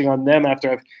focusing on them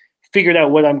after I've figured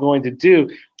out what I'm going to do.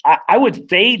 I would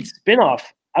fade Spinoff.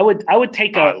 I would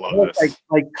take a horse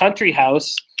like Country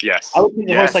House. Yes. I would take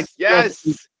a horse like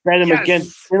bet him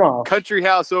against Spinoff. Country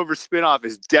House over Spinoff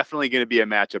is definitely going to be a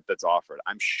matchup that's offered.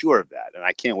 I'm sure of that, and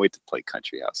I can't wait to play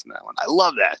Country House in that one. I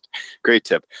love that. Great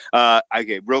tip.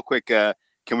 Okay, real quick, can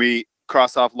we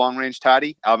cross off Long Range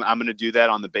Toddy? I'm going to do that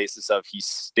on the basis of he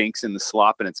stinks in the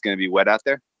slop and it's going to be wet out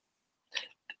there.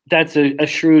 That's a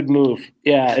shrewd move.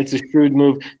 Yeah, it's a shrewd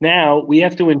move. Now we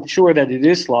have to ensure that it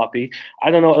is sloppy. I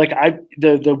don't know. Like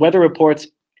the weather reports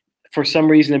for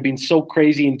some reason have been so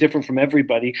crazy and different from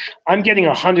everybody. I'm getting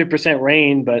 100%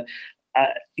 rain, but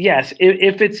yes,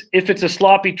 if it's a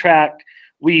sloppy track,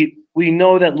 we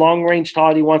know that Long Range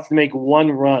Toddy wants to make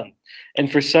one run,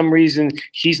 and for some reason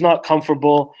he's not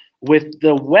comfortable with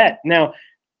the wet. Now,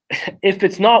 if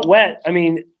it's not wet, I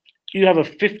mean, you have a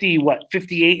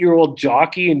 58-year-old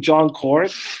jockey in John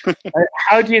Court.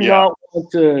 How do you not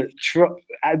want to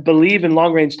I believe in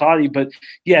Long Range Toddy, but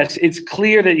yes, it's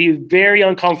clear that he's very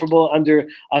uncomfortable under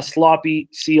a sloppy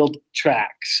sealed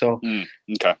track. So,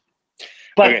 okay.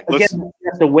 But again, we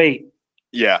have to wait.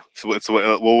 Yeah, so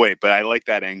we'll wait. But I like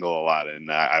that angle a lot,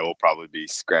 and I will probably be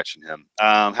scratching him.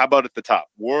 How about at the top?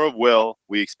 War of Will,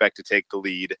 we expect to take the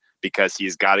lead because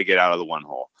he's got to get out of the one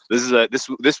hole. This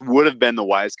would have been the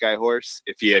Wise Guy horse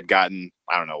if he had gotten,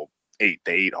 I don't know, the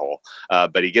 8 hole.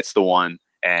 But he gets the 1,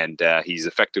 and he's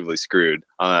effectively screwed.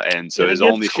 And so his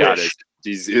only shot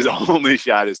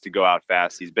is to go out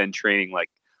fast. He's been training like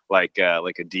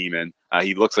a demon.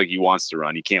 He looks like he wants to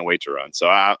run. He can't wait to run. So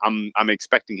I'm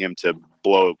expecting him to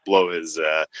blow his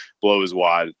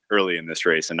wad early in this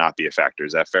race and not be a factor.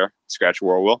 Is that fair? Scratch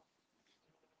War of Will.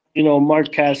 You know,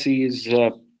 Mark Casse has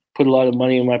put a lot of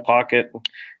money in my pocket.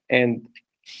 And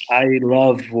I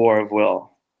love War of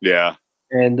Will. Yeah.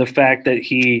 And the fact that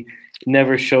he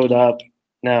never showed up.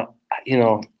 Now, you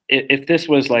know, if this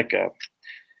was like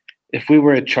if we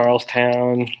were at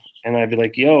Charlestown and I'd be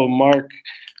like, yo, Mark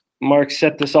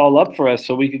set this all up for us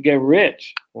so we could get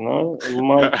rich. You know,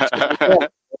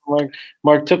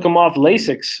 Mark took him off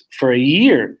Lasix for a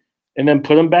year and then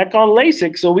put him back on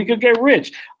Lasix so we could get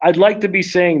rich. I'd like to be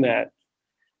saying that.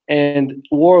 And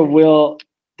War of Will,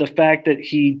 the fact that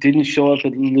he didn't show up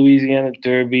at Louisiana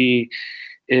Derby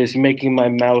is making my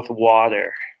mouth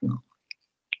water.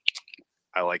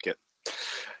 I like it.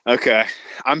 Okay.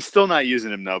 I'm still not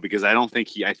using him though, because I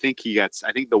think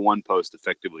the one post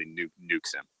effectively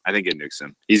nukes him. I think it nukes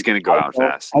him. He's going to go out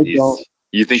fast.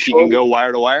 You think he can go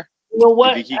wire to wire? You know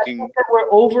what? I think that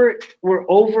we're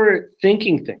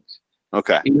overthinking things.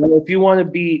 Okay. You know, if you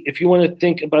want to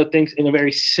think about things in a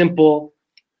very simple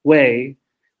way,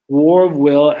 War of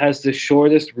Will has the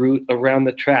shortest route around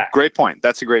the track. Great point.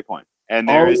 That's a great point. And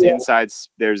there's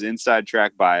inside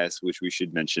track bias, which we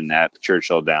should mention at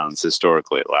Churchill Downs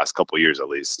historically, the last couple of years at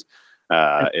least.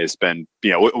 It's been,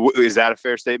 you know, is that a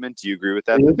fair statement? Do you agree with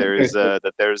that?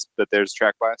 That there's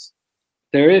track bias.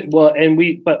 There is. Well,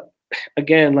 but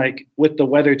again, like with the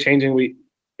weather changing,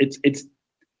 it's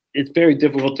very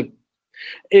difficult to.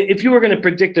 If you were going to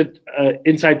predict an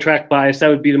inside track bias, that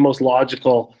would be the most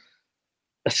logical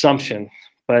assumption.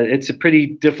 But it's a pretty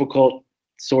difficult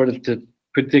sort of to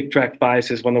predict track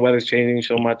biases when the weather's changing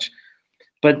so much.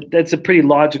 But that's a pretty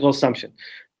logical assumption.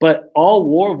 But all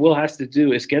War of Will has to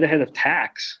do is get ahead of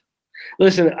tax.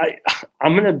 Listen,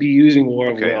 I'm going to be using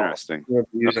War of Will. Interesting. War.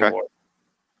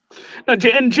 No,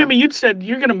 and Jimmy, you'd said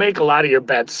you're going to make a lot of your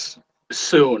bets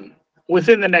soon,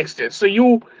 within the next day. So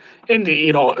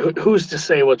who's to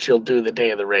say what you'll do the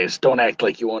day of the race? Don't act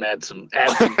like you won't add some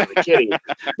to the kitty.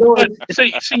 But, so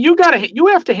you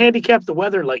have to handicap the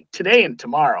weather like today and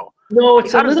tomorrow. No,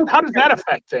 it's how does that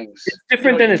affect things? It's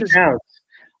different than it sounds.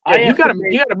 Yeah, you got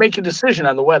to make a decision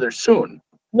on the weather soon.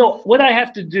 No, what I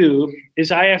have to do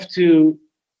is I have to,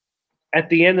 at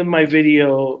the end of my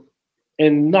video,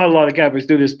 and not a lot of cappers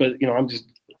do this, but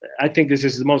I think this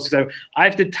is the most exciting. I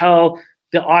have to tell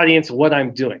the audience what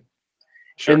I'm doing.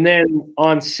 Sure. And then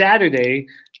on Saturday,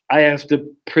 I have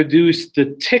to produce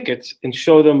the tickets and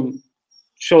show them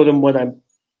what I'm,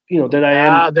 that I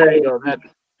am. There you go.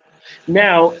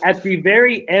 Now, at the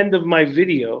very end of my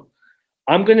video,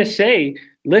 I'm going to say,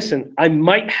 listen, I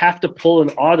might have to pull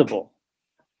an audible,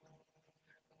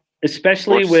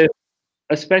 especially with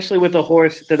a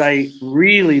horse that I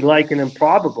really like and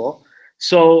improbable.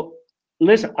 So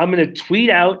listen, I'm going to tweet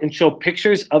out and show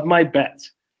pictures of my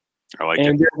bets. I like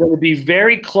and it. They're going to be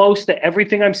very close to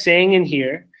everything I'm saying in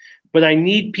here. But I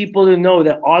need people to know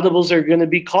that audibles are going to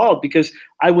be called, because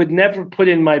I would never put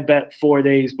in my bet 4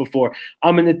 days before.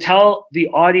 I'm going to tell the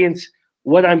audience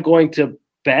what I'm going to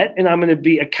bet, and I'm going to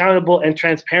be accountable and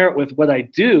transparent with what I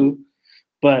do.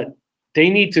 But they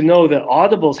need to know that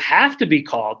audibles have to be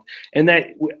called, and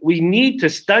that we need to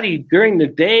study during the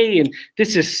day. And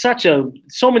this is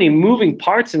so many moving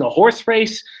parts in a horse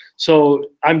race. So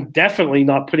I'm definitely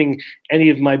not putting any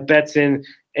of my bets in.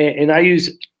 And I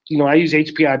use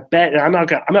HPI bet, and I'm not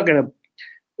gonna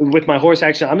with my horse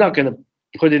action. I'm not gonna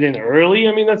put it in early.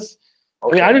 I mean,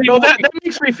 that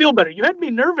makes me feel better. You had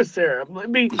me nervous there.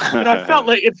 I felt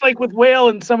like it's like with Whale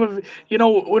and some of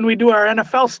when we do our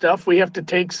NFL stuff, we have to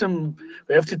take some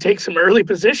early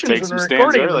positions when we're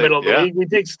recording in the middle of the league. We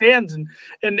take stands, and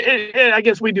I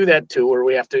guess we do that too, where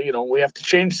we have to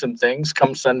change some things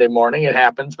come Sunday morning. It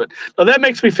happens, but no, that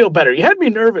makes me feel better. You had me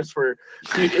nervous where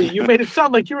you made it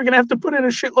sound like you were going to have to put in a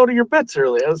shitload of your bets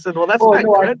early. I said, well, that's not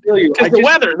good, because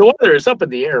the weather is up in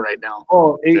the air right now.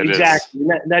 Oh, exactly.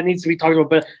 That needs to be talked about.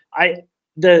 But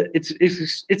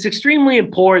it's extremely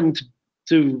important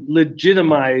to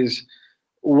legitimize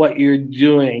what you're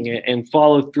doing and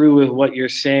follow through with what you're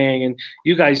saying. And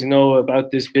you guys know about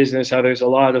this business, how there's a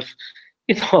lot of,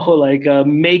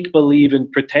 make believe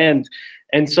and pretend.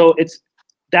 And so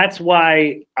that's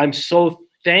why I'm so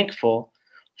thankful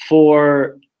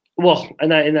for,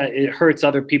 it hurts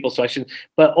other people, so I shouldn't,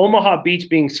 but Omaha Beach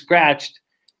being scratched,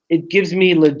 it gives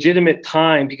me legitimate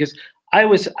time, because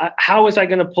how was I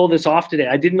going to pull this off today?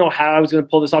 I didn't know how I was going to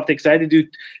pull this off today, because I had to do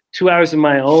 2 hours of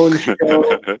my own show.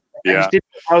 Yeah. I just didn't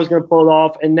know how I was going to pull it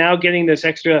off. And now getting this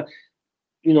extra,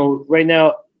 right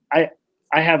now I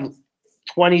have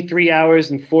 23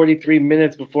 hours and 43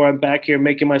 minutes before I'm back here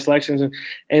making my selections.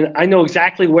 And I know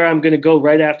exactly where I'm going to go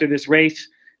right after this race.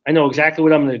 I know exactly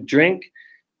what I'm going to drink.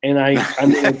 And I'm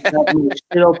going to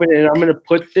shit open, and I'm going to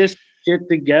put this shit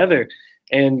together.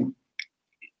 And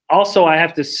also, I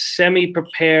have to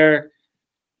semi-prepare.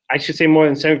 I should say more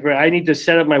than semi-prepare. I need to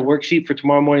set up my worksheet for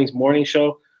tomorrow morning's morning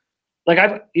show.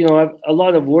 I've a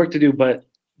lot of work to do, but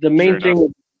the main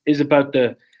thing is about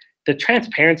the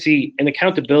transparency and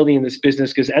accountability in this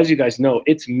business, because as you guys know,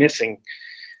 it's missing.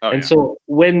 So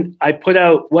when I put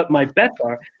out what my bets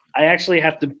are, I actually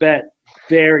have to bet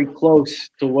very close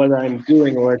to what I'm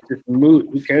doing, or it's just moot.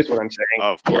 Who cares what I'm saying?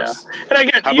 Oh, of course. Yeah. And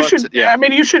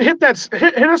again, you should hit us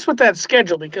with that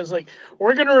schedule, because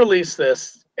we're going to release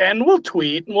this, and we'll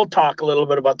tweet and we'll talk a little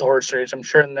bit about the horse race, I'm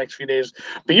sure, in the next few days.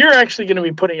 But you're actually going to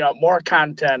be putting out more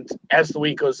content as the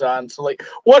week goes on. So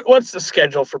what's the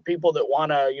schedule for people that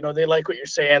want to, they like what you're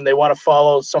saying, they want to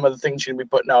follow some of the things you're going to be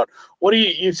putting out? What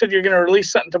you said you're going to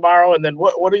release something tomorrow, and then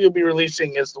what are you be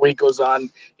releasing as the week goes on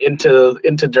into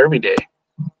Derby Day?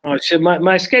 Oh shit!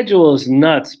 My schedule is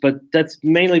nuts, but that's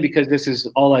mainly because this is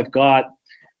all I've got.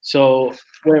 So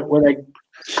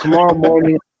tomorrow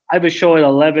morning, I have a show at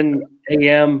 11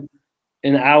 a.m.,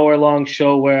 an hour-long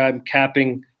show where I'm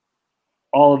capping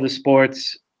all of the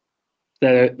sports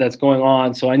that's going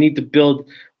on. So I need to build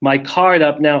my card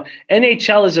up. Now,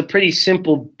 NHL is a pretty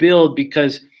simple build,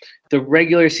 because the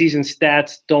regular season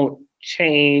stats don't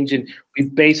change, and we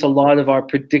base a lot of our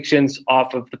predictions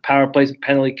off of the power plays and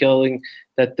penalty killing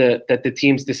that the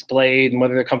teams displayed, and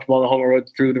whether they're comfortable on the home road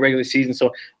through the regular season.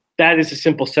 So that is a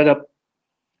simple setup.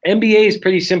 NBA is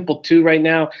pretty simple too right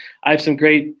now. I have some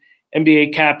great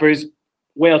NBA cappers,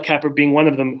 Whale Capper being one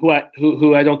of them, who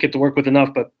I don't get to work with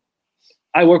enough, but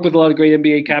I work with a lot of great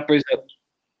NBA cappers.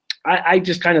 I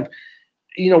just kind of,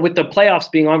 with the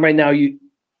playoffs being on right now,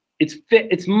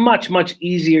 it's much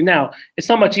easier now. It's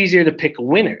not much easier to pick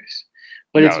winners,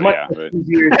 but it's No, much yeah, but-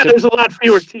 easier. Yeah, To, there's a lot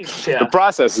fewer teams. The Yeah.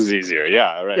 process is easier.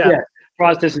 Yeah, right. Yeah.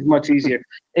 process is much easier.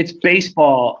 It's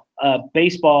baseball.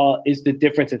 Baseball is the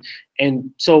difference.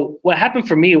 And so what happened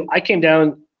for me, I came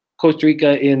down Costa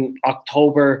Rica in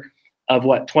October of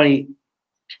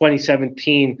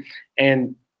 2017,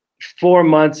 and 4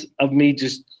 months of me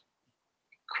just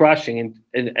crushing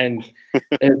and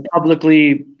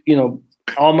publicly,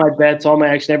 all my bets, all my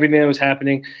action, everything that was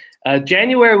happening.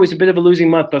 January was a bit of a losing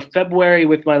month, but February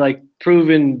with my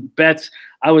proven bets,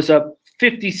 I was up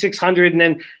 5,600, and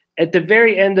then at the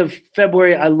very end of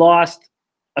February, I lost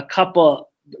a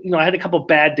couple. I had a couple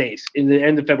bad days in the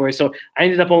end of February, so I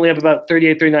ended up only up about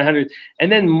 3,900.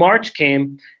 And then March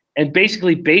came, and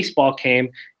basically baseball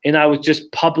came, and I was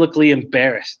just publicly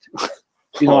embarrassed.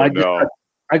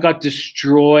 I got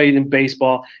destroyed in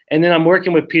baseball. And then I'm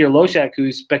working with Peter Loshak,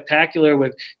 who's spectacular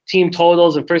with team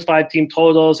totals and first 5 team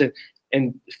totals and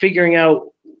figuring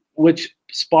out which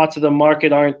spots of the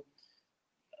market aren't,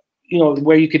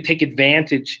 where you could take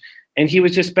advantage. And he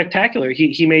was just spectacular.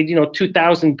 He made,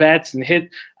 2,000 bets and hit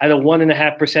at a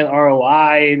 1.5%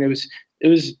 ROI. And it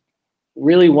was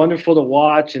really wonderful to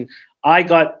watch. And I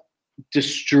got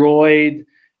destroyed,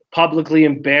 publicly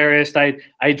embarrassed.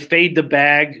 I'd fade the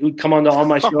bag, who'd come onto all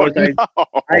my shows. I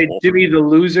had Jimmy the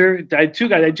Loser. I had 2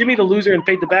 guys. I had Jimmy the Loser and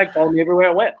Fade the Bag following me everywhere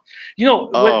I went.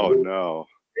 No.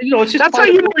 It's just that's how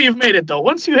you know you've made it, though.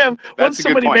 Once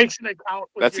somebody makes an account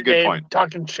with your name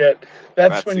talking shit,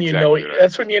 that's when you know. Right.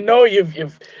 That's when you know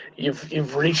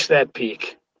you've reached that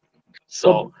peak.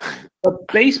 So, but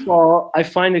baseball, I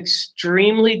find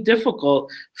extremely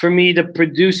difficult for me to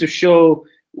produce a show,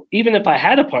 even if I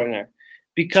had a partner,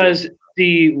 because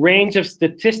the range of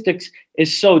statistics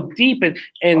is so deep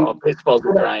and baseball's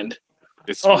a grind.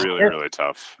 It's really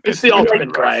tough. It's the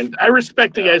ultimate grind. I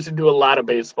respect the guys who do a lot of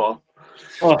baseball.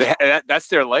 That's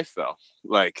their life, though.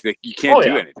 You can't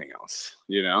do anything else,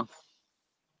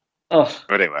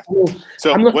 But anyway,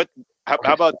 so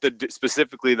how about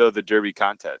specifically though the Derby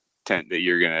content that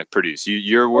you're gonna produce?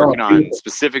 You're working on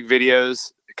specific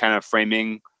videos, kind of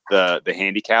framing the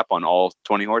handicap on all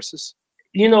 20 horses.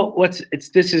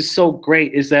 This is so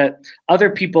great is that other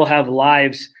people have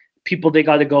lives, people they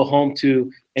got to go home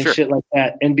to and shit like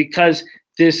that. And because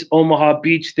this Omaha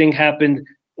Beach thing happened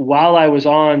while I was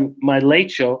on my late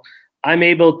show, I'm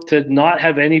able to not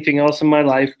have anything else in my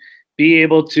life, be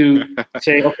able to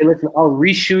say, okay, listen, I'll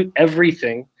reshoot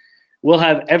everything. We'll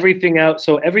have everything out.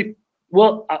 So I'm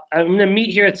going to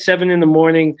meet here at 7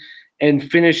 a.m.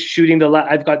 and finish shooting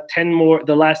I've got 10 more,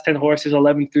 the last 10 horses,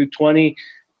 11 through 20,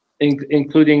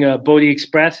 including Bodie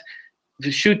Express,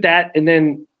 to shoot that and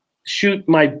then shoot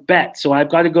my bet. So I've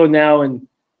got to go now and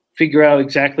figure out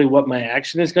exactly what my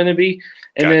action is going to be.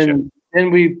 And then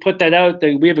we put that out.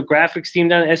 We have a graphics team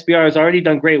down at SBR has already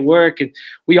done great work. And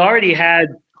we already had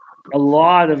a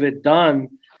lot of it done,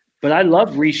 but I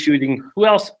love reshooting. Who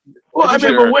else? Well,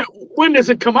 but when does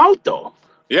it come out though?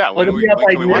 Yeah, that's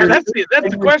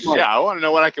the question. Yeah, I want to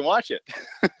know when I can watch it.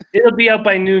 It'll be out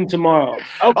by noon tomorrow.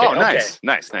 Okay, nice.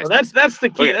 Well, that's the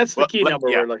key. Okay, that's the key number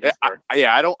we're looking for.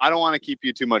 I don't want to keep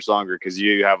you too much longer because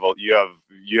you have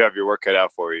your work cut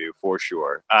out for you for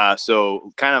sure.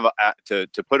 So kind of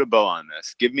to put a bow on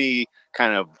this, give me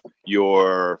kind of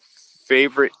your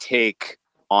favorite take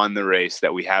on the race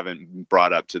that we haven't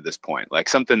brought up to this point, like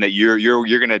something that you're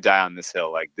gonna die on this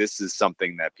hill. Like this is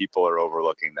something that people are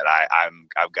overlooking that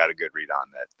I've got a good read on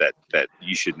that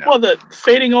you should know. Well, the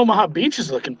fading Omaha Beach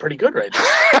is looking pretty good right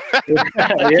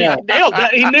now. Yeah.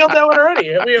 He nailed that one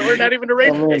already. We're not even a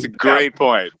race. That's a great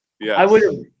point. Yeah, I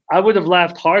would have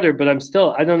laughed harder, but I'm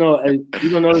still. I don't know. You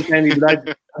don't know this, Andy,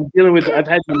 but I'm dealing with. I've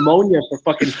had pneumonia for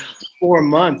fucking 4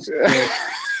 months,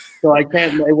 so I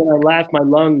can't. When I laugh, my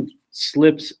lung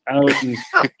slips out and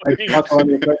I talk on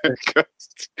the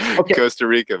Costa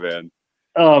Rica, man.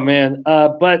 Oh man,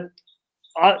 but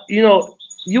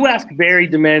you ask very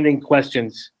demanding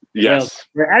questions. Yes,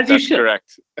 as you should.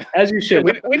 Correct. As you should.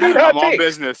 We need I'm all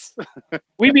business.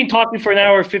 We've been talking for an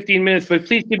hour, 15 minutes, but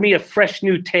please give me a fresh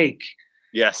new take.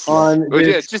 Yes. On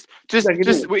this. Just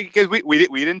because we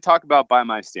didn't talk about By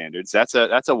My Standards. That's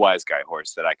a wise guy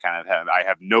horse that I kind of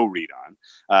have no read on.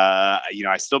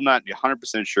 I still not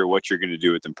 100% sure what you're going to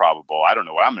do with Improbable. I don't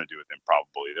know what I'm going to do with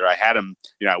Improbable either. I had him,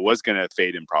 I was going to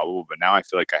fade Improbable, but now I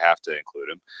feel like I have to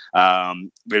include him.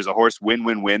 There's a horse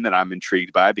Win that I'm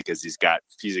intrigued by because he's a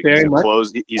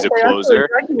closer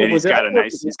and he's got a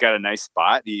nice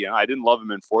spot. I didn't love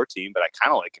him in 14, but I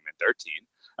kind of like him in 13.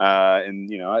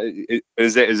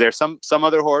 Is there some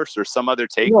other horse or some other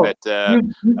take that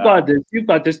you've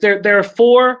got this. There are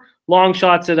 4 long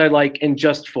shots that I like and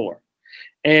just 4,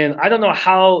 and I don't know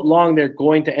how long they're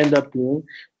going to end up being,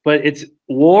 but it's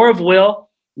War of Will,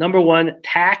 number 1,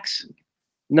 Tax,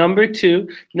 number 2.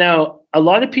 Now, a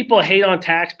lot of people hate on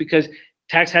Tax because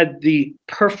Tax had the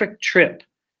perfect trip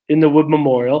in the Wood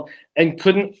Memorial and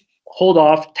couldn't hold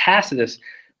off Tacitus.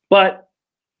 But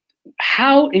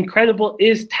how incredible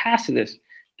is Tacitus?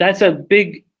 That's a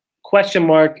big question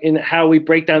mark in how we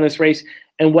break down this race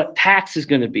and what Tax is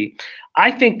going to be.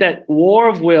 I think that War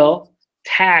of Will,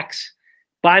 Tax,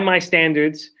 by my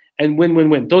standards, and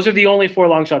Win. Those are the only 4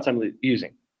 long shots I'm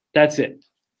using. That's it.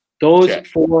 Those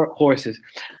 4 horses.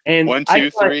 And 1,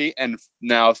 2, 3, and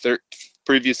now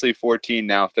previously 14,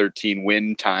 now 13.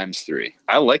 Win times 3.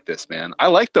 I like this, man. I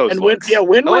like those. And looks.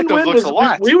 Win I like those looks was a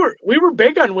lot. we were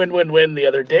big on Win the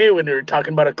other day when we were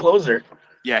talking about a closer.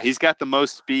 Yeah, he's got the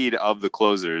most speed of the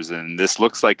closers, and this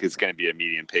looks like it's going to be a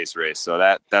medium pace race. So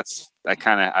I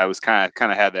was kind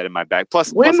of had that in my bag.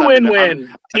 Plus, Win.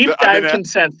 Deep dive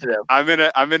consensitive. I'm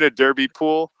in a derby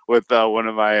pool with one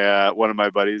of my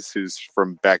buddies who's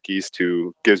from back east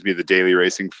who gives me the daily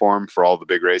racing form for all the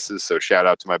big races. So shout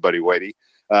out to my buddy Whitey.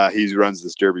 He runs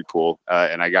this derby pool,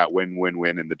 and I got win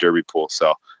in the derby pool.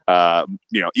 So,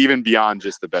 even beyond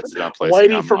just the bets that I'm placing.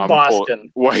 Whitey from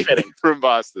Boston. Whitey from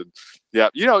Boston. Yeah,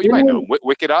 you might know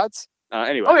Wicked Odds.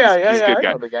 Anyway, he's a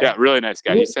good guy. Yeah, really nice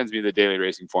guy. He sends me the daily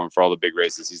racing form for all the big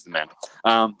races. He's the man.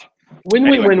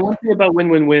 Win. One thing about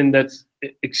win that's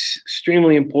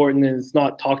extremely important and it's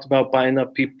not talked about by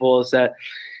enough people is that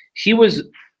he was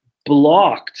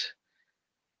blocked.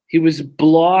 He was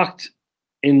blocked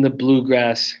in the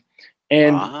Bluegrass,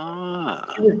 and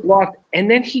he was blocked,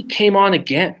 and then he came on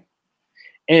again.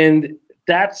 And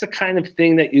that's the kind of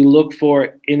thing that you look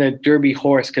for in a Derby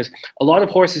horse, because a lot of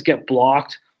horses get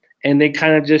blocked and they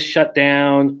kind of just shut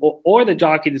down, or the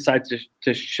jockey decides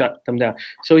to shut them down.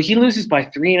 So he loses by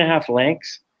 3.5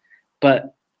 lengths,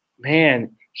 but man,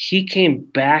 he came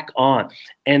back on,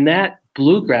 and that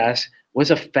Bluegrass was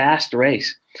a fast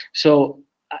race. So,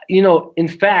 in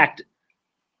fact,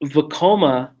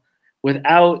 Vekoma winning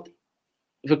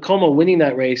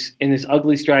that race in his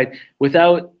ugly stride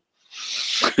without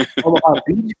Omaha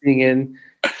Beach being in,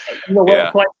 So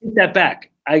I take that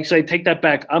back. I take that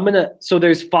back.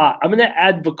 There's 5. I'm gonna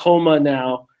add Vekoma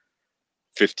now.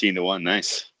 15-1,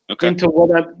 nice. Okay. Into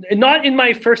what I'm not in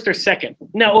my first or second.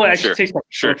 No, I should say second.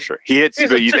 Sure. He hits,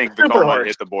 but you think Vekoma to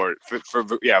hit the board?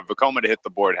 Vekoma to hit the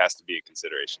board has to be a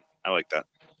consideration. I like that.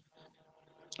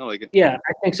 I like it. Yeah,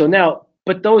 I think so. Now,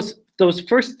 but those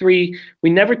first 3, we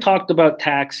never talked about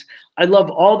Tax. I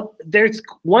love there's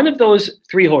one of those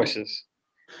 3 horses,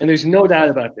 and there's no doubt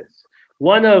about this.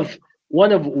 One of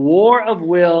War of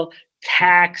Will,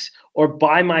 Tax, or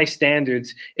By My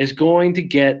Standards is going to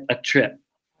get a trip.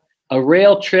 A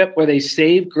rail trip where they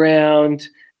save ground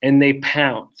and they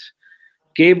pounce.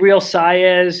 Gabriel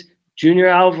Saez, Junior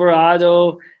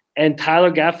Alvarado, and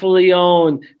Tyler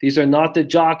Gaffalione. These are not the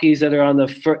jockeys that are on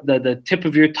the tip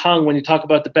of your tongue when you talk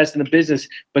about the best in the business,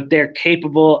 but they're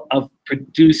capable of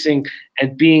producing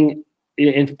and being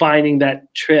and finding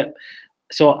that trip.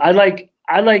 So I like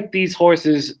these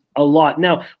horses a lot.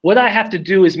 Now, what I have to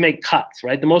do is make cuts,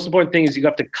 right? The most important thing is you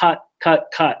have to cut.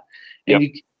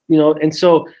 And yep. And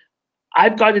so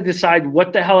I've got to decide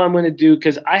what the hell I'm going to do,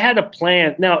 because I had a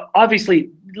plan. Now, obviously,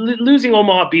 losing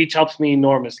Omaha Beach helps me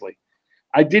enormously.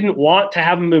 I didn't want to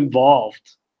have him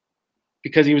involved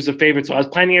because he was a favorite, so I was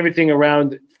planning everything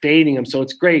around fading him, so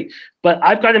it's great. But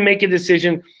I've got to make a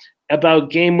decision about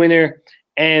Game Winner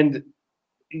and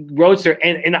Roadster,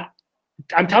 and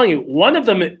I'm telling you,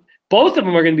 both of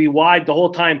them are going to be wide the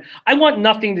whole time. I want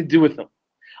nothing to do with them.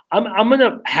 I'm going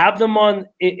to have them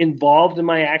involved in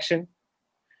my action.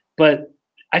 But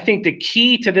I think the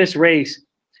key to this race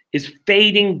is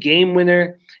fading Game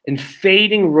Winner and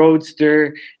fading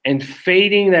Roadster and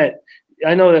fading that.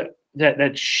 I know that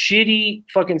shitty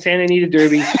fucking Santa Anita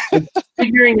Derby and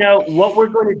figuring out what we're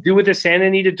going to do with the Santa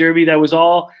Anita Derby that was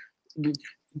all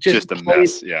just a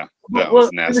mess. Yeah, that was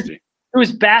nasty. It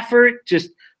was Baffert just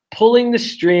pulling the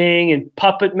string and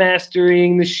puppet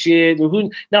mastering the shit.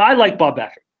 Now, I like Bob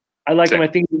Baffert. I like him. I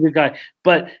think he's a good guy.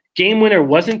 But Game Winner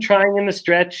wasn't trying in the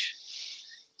stretch.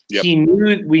 Yep.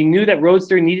 We knew that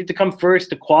Roadster needed to come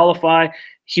first to qualify.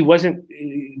 He wasn't.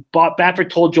 Baffert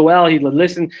told Joel, he would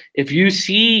listen. If you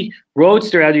see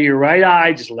Roadster out of your right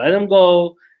eye, just let him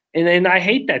go. And I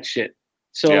hate that shit.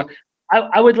 So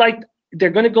I would like.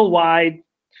 They're going to go wide.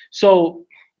 So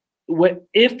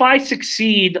if I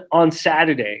succeed on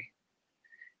Saturday.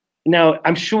 Now,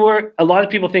 I'm sure a lot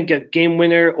of people think that Game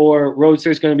Winner or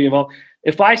Roadster is going to be involved.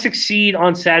 If I succeed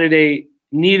on Saturday,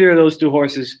 neither of those 2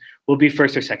 horses will be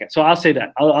first or second. So I'll say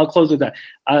that. I'll close with that.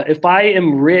 If I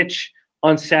am rich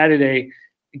on Saturday,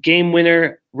 Game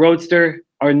Winner, Roadster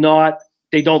are not.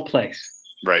 They don't place.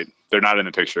 Right. They're not in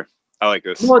the picture. I like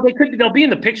this. Well, they'll be in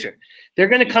the picture. They're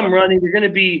going to come running. They're going to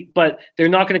be, but they're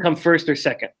not going to come first or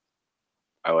second.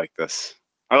 I like this.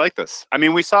 I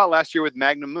mean, we saw it last year with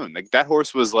Magnum Moon. Like that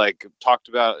horse was like talked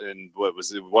about and what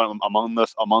was it, one among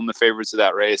the favorites of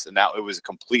that race, and now it was a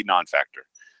complete non-factor.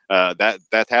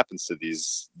 That happens to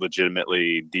these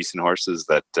legitimately decent horses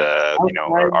that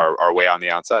are way on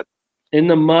the outside. In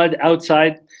the mud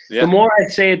outside. Yeah. The more I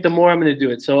say it, the more I'm going to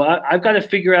do it. So I've got to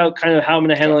figure out kind of how I'm going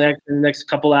to handle it in the next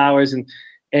couple hours,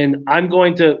 and I'm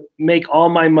going to make all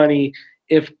my money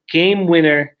if Game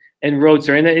Winner and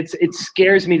Roadster, and it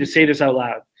scares me to say this out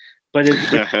loud, but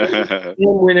if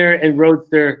Game Winner and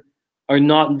Roadster are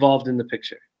not involved in the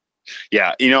picture.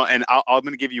 Yeah, and I'm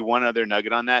going to give you one other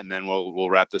nugget on that, and then we'll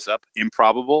wrap this up.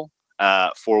 Improbable.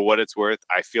 For what it's worth,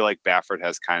 I feel like Baffert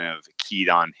has kind of keyed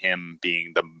on him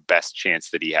being the best chance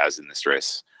that he has in this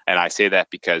race. And I say that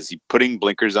because he putting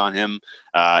blinkers on him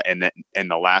in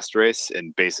the last race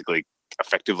and basically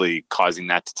effectively causing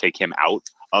that to take him out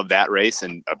of that race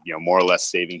and more or less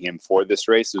saving him for this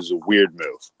race is a weird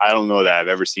move. I don't know that I've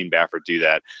ever seen Baffert do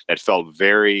that. That felt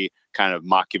very kind of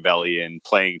Machiavellian,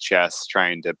 playing chess,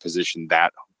 trying to position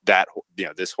that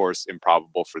this horse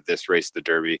Improbable for this race, the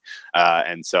Derby.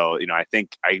 And so,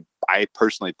 I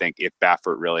personally think if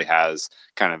Baffert really has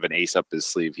kind of an ace up his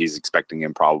sleeve, he's expecting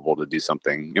Improbable to do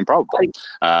something improbable.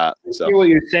 I hear what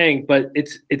you're saying, but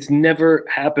it's never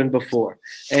happened before.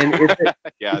 And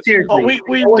seriously,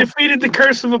 we defeated the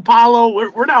Curse of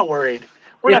Apollo. We're not worried.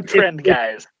 We're not trend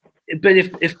guys. But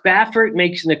if Baffert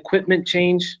makes an equipment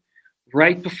change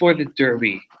right before the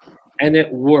Derby and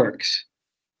it works,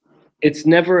 it's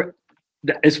never,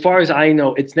 as far as I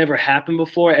know, it's never happened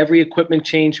before. Every equipment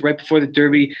change right before the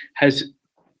Derby has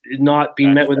not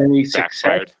been met with any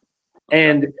success.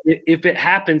 And if it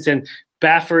happens, then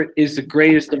Baffert is the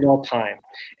greatest of all time.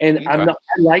 And I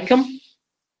like him.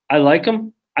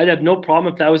 I'd have no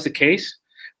problem if that was the case.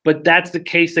 But that's the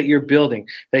case that you're building,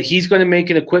 that he's going to make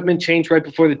an equipment change right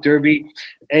before the Derby.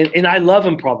 And I love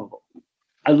Improbable.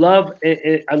 I love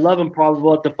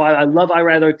Improbable at the 5. I love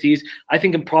Irad Ortiz. I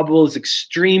think Improbable is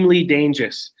extremely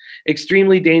dangerous.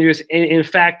 Extremely dangerous. And in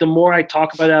fact, the more I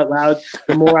talk about it out loud,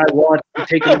 the more I want to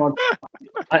take him on.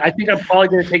 I think I'm probably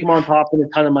going to take him on top in a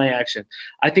ton of my action.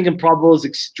 I think Improbable is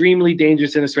extremely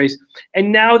dangerous in this race.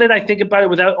 And now that I think about it,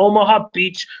 without Omaha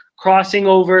Beach crossing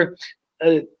over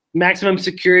Maximum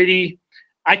Security,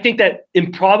 I think that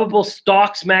Improbable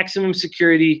stalks Maximum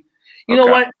Security. You know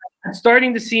what? I'm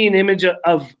starting to see an image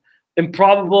of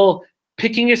Improbable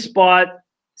picking a spot,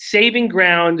 saving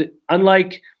ground,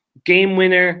 unlike Game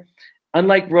Winner,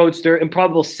 unlike Roadster.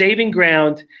 Improbable saving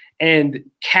ground and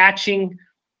catching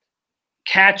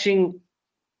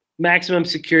Maximum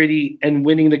Security and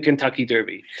winning the Kentucky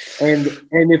Derby. And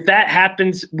if that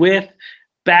happens with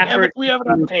Baffert, we have it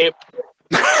on tape.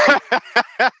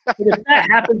 If that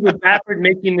happens with Baffert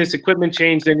making this equipment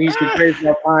change, then he's the greatest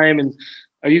of all time. And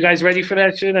are you guys ready for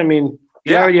that shit? I mean,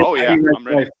 yeah. Oh, yeah. I'm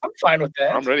ready. I'm fine with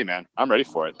that. I'm ready, man. I'm ready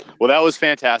for it. Well, that was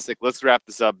fantastic. Let's wrap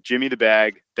this up. Jimmy the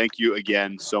Bag, thank you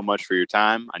again so much for your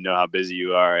time. I know how busy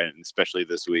you are, and especially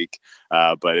this week.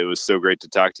 But it was so great to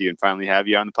talk to you and finally have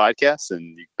you on the podcast.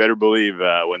 And you better believe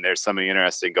when there's something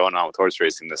interesting going on with horse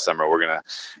racing this summer, we're gonna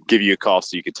give you a call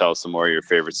so you can tell us some more of your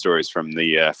favorite stories from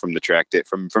the track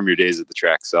from your days at the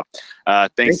track. So,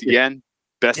 thanks again.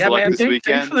 Best of luck this weekend.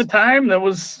 Thanks for the time.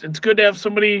 It's good to have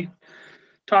somebody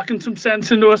talking some sense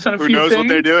into us on a few things. Who knows what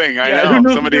they're doing? I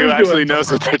know. Somebody who actually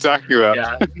knows what they're talking about.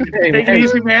 Yeah. Take it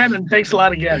easy, man, and thanks a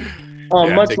lot again.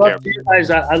 Much love to you guys.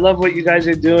 I love what you guys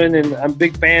are doing, and I'm a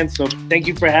big fan, so thank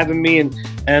you for having me, and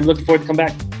I'm looking forward to come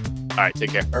back. All right, take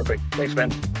care. Perfect. Thanks,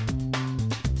 man.